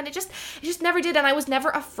and him? And it just never did. And I was never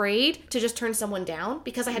afraid to just turn someone down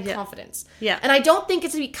because I had confidence. Yeah. And I don't think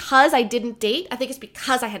it's because I didn't date. I think it's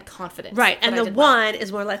because I had confidence. Right. And the one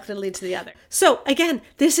is more likely to lead to the other. So again,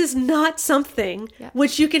 this is not something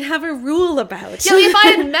which you can have a rule about. Yeah, like if I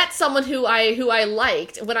had met someone who I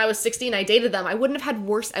liked when I was 16, I dated them, I wouldn't have had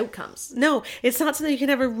worse outcomes. No, it's not something you can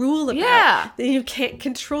have a rule about. Yeah. You can't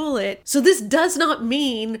control it. So this does not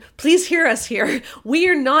mean, please hear us here, we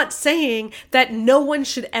are not saying that no one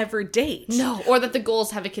should ever date. No, or that the goal is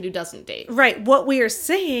to have a kid who doesn't date. Right. What we are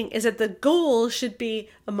saying is that the goal should be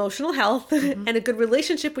emotional health and a good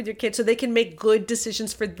relationship with your kids so they can make good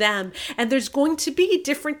decisions for them. And there's going to be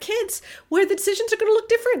different kids where the decisions are going to look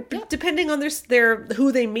different depending on their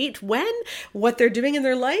who they meet, when, what they're doing in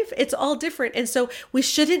their life. It's all different. And so we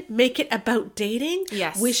shouldn't make it about dating.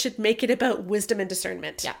 Yes. We should make it about wisdom and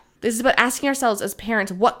discernment. Yeah. This is about asking ourselves as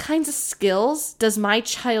parents, what kinds of skills does my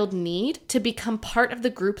child need to become part of the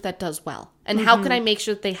group that does well? And how can I make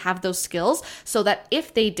sure that they have those skills so that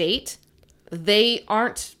if they date, they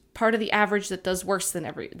aren't part of the average that does worse than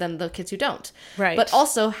the kids who don't. Right. But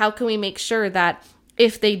also, how can we make sure that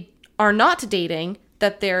if they are not dating,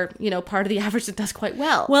 that they're, part of the average that does quite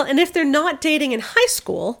well. Well, and if they're not dating in high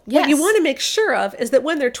school, what you want to make sure of is that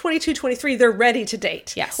when they're 22, 23, they're ready to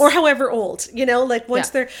date. Yes. Or however old, like once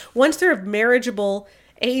they're of marriageable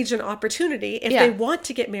age and opportunity, if they want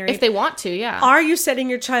to get married. If they want to, Are you setting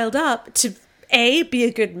your child up to be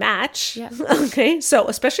a good match? Yeah. Okay. So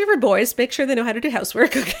especially for boys, make sure they know how to do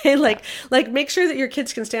housework. Okay. Like make sure that your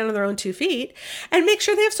kids can stand on their own 2 feet and make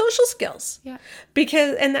sure they have social skills. Yeah.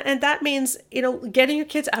 Because, and that means, getting your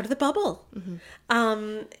kids out of the bubble,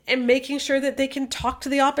 and making sure that they can talk to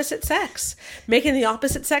the opposite sex, making the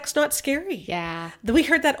opposite sex not scary. Yeah. We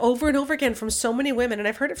heard that over and over again from so many women. And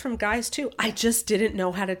I've heard it from guys too. I just didn't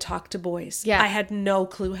know how to talk to boys. Yeah. I had no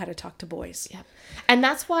clue how to talk to boys. Yeah. And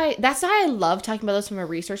that's why I love talking about this from a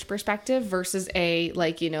research perspective versus a,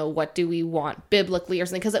 what do we want biblically or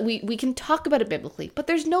something? Because we can talk about it biblically, but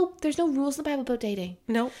there's no rules in the Bible about dating.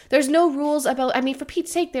 No. There's no rules about, for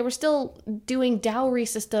Pete's sake, they were still doing dowry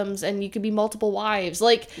systems and you could be multiple wives.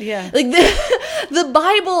 The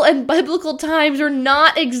Bible and biblical times are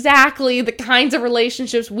not exactly the kinds of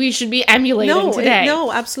relationships we should be emulating today.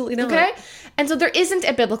 No, absolutely not. Okay? And so there isn't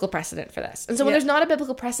a biblical precedent for this. And so when there's not a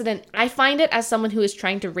biblical precedent, I find it as someone who is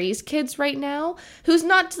trying to raise kids right now, who's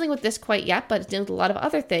not dealing with this quite yet, but is dealing with a lot of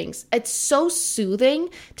other things. It's so soothing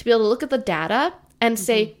to be able to look at the data and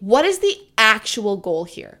say, what is the actual goal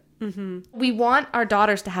here? We want our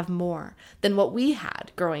daughters to have more than what we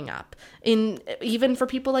had growing up. Even for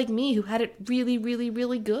people like me who had it really, really,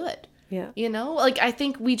 really good. Yeah. I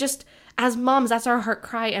think we just, as moms, that's our heart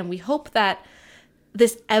cry. And we hope that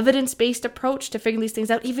this evidence-based approach to figuring these things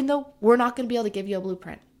out, even though we're not going to be able to give you a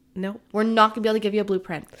blueprint. No. We're not going to be able to give you a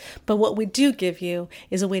blueprint. But what we do give you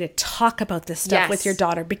is a way to talk about this stuff with your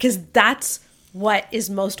daughter, because that's what is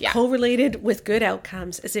most correlated with good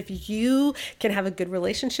outcomes, is if you can have a good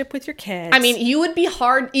relationship with your kids. You would be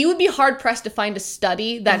hard pressed to find a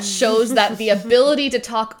study that shows that the ability to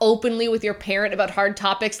talk openly with your parent about hard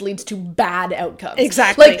topics leads to bad outcomes.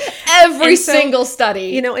 Exactly. Every single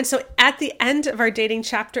study. And so at the end of our dating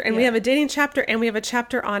chapter, and we have a dating chapter and we have a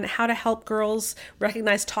chapter on how to help girls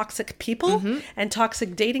recognize toxic people and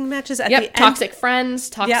toxic dating matches. At the end, toxic friends,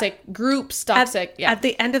 toxic groups, toxic. At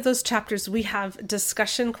the end of those chapters, we have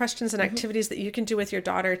discussion questions and activities that you can do with your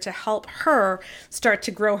daughter to help her start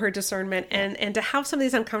to grow her discernment and to have some of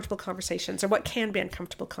these uncomfortable conversations, or what can be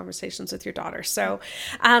uncomfortable conversations with your daughter. So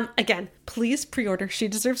again, please pre-order She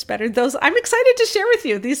Deserves Better. Those I'm excited to share with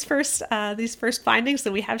you these first findings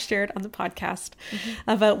that we have shared on the podcast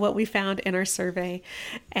about what we found in our survey.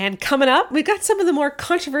 And coming up, we've got some of the more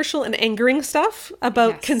controversial and angering stuff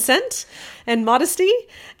about consent and modesty.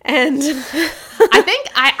 And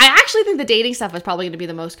I actually think the dating stuff is probably going to be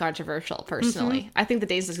the most controversial, personally. I think the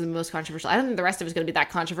dating stuff is going to be the most controversial. I don't think the rest of it is going to be that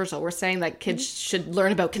controversial. We're saying that kids should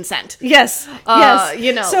learn about consent. Yes.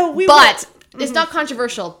 So it's not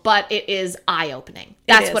controversial, but it is eye-opening.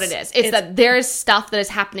 That's what it is. It's that there is stuff that is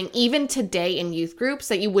happening even today in youth groups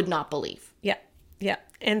that you would not believe. Yeah. Yeah.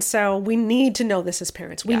 And so we need to know this as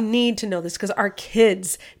parents. We need to know this because our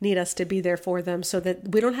kids need us to be there for them so that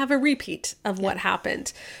we don't have a repeat of what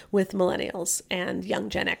happened with millennials and young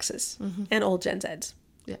Gen X's and old Gen Zs.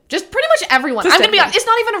 Yeah. Just pretty much everyone. I'm going to be honest, it's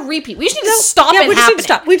not even a repeat. We just need to stop it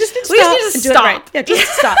happening. We just need to stop. Right. Yeah,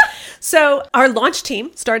 just stop. So our launch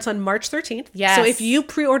team starts on March 13th. Yes. So if you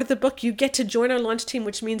pre-order the book, you get to join our launch team,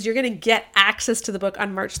 which means you're going to get access to the book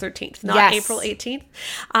on March 13th, not April 18th.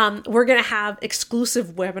 We're going to have exclusive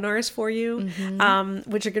webinars for you,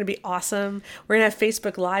 which are going to be awesome. We're going to have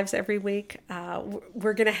Facebook Lives every week.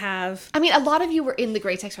 We're going to have... I mean, a lot of you were in the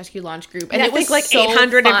Great Text Rescue launch group. And it was like so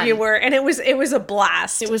 800 fun. Of you were. And it was a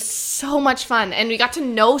blast. It was so much fun. And we got to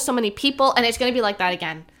know so many people. And it's going to be like that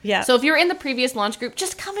again. Yeah. So if you're in the previous launch group,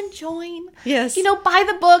 just come and join. Yes. Buy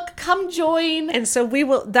the book, come join. And so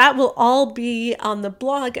that will all be on the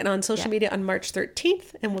blog and on social media on March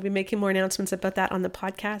 13th. And we'll be making more announcements about that on the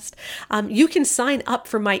podcast. You can sign up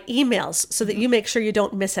for my emails so that you make sure you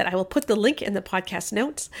don't miss it. I will put the link in the podcast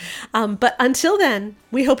notes. But until then,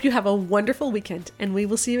 we hope you have a wonderful weekend. And we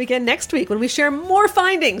will see you again next week when we share more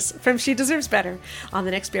findings from She Deserves Better on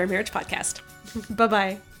the next Bare Marriage podcast.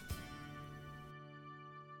 Bye-bye.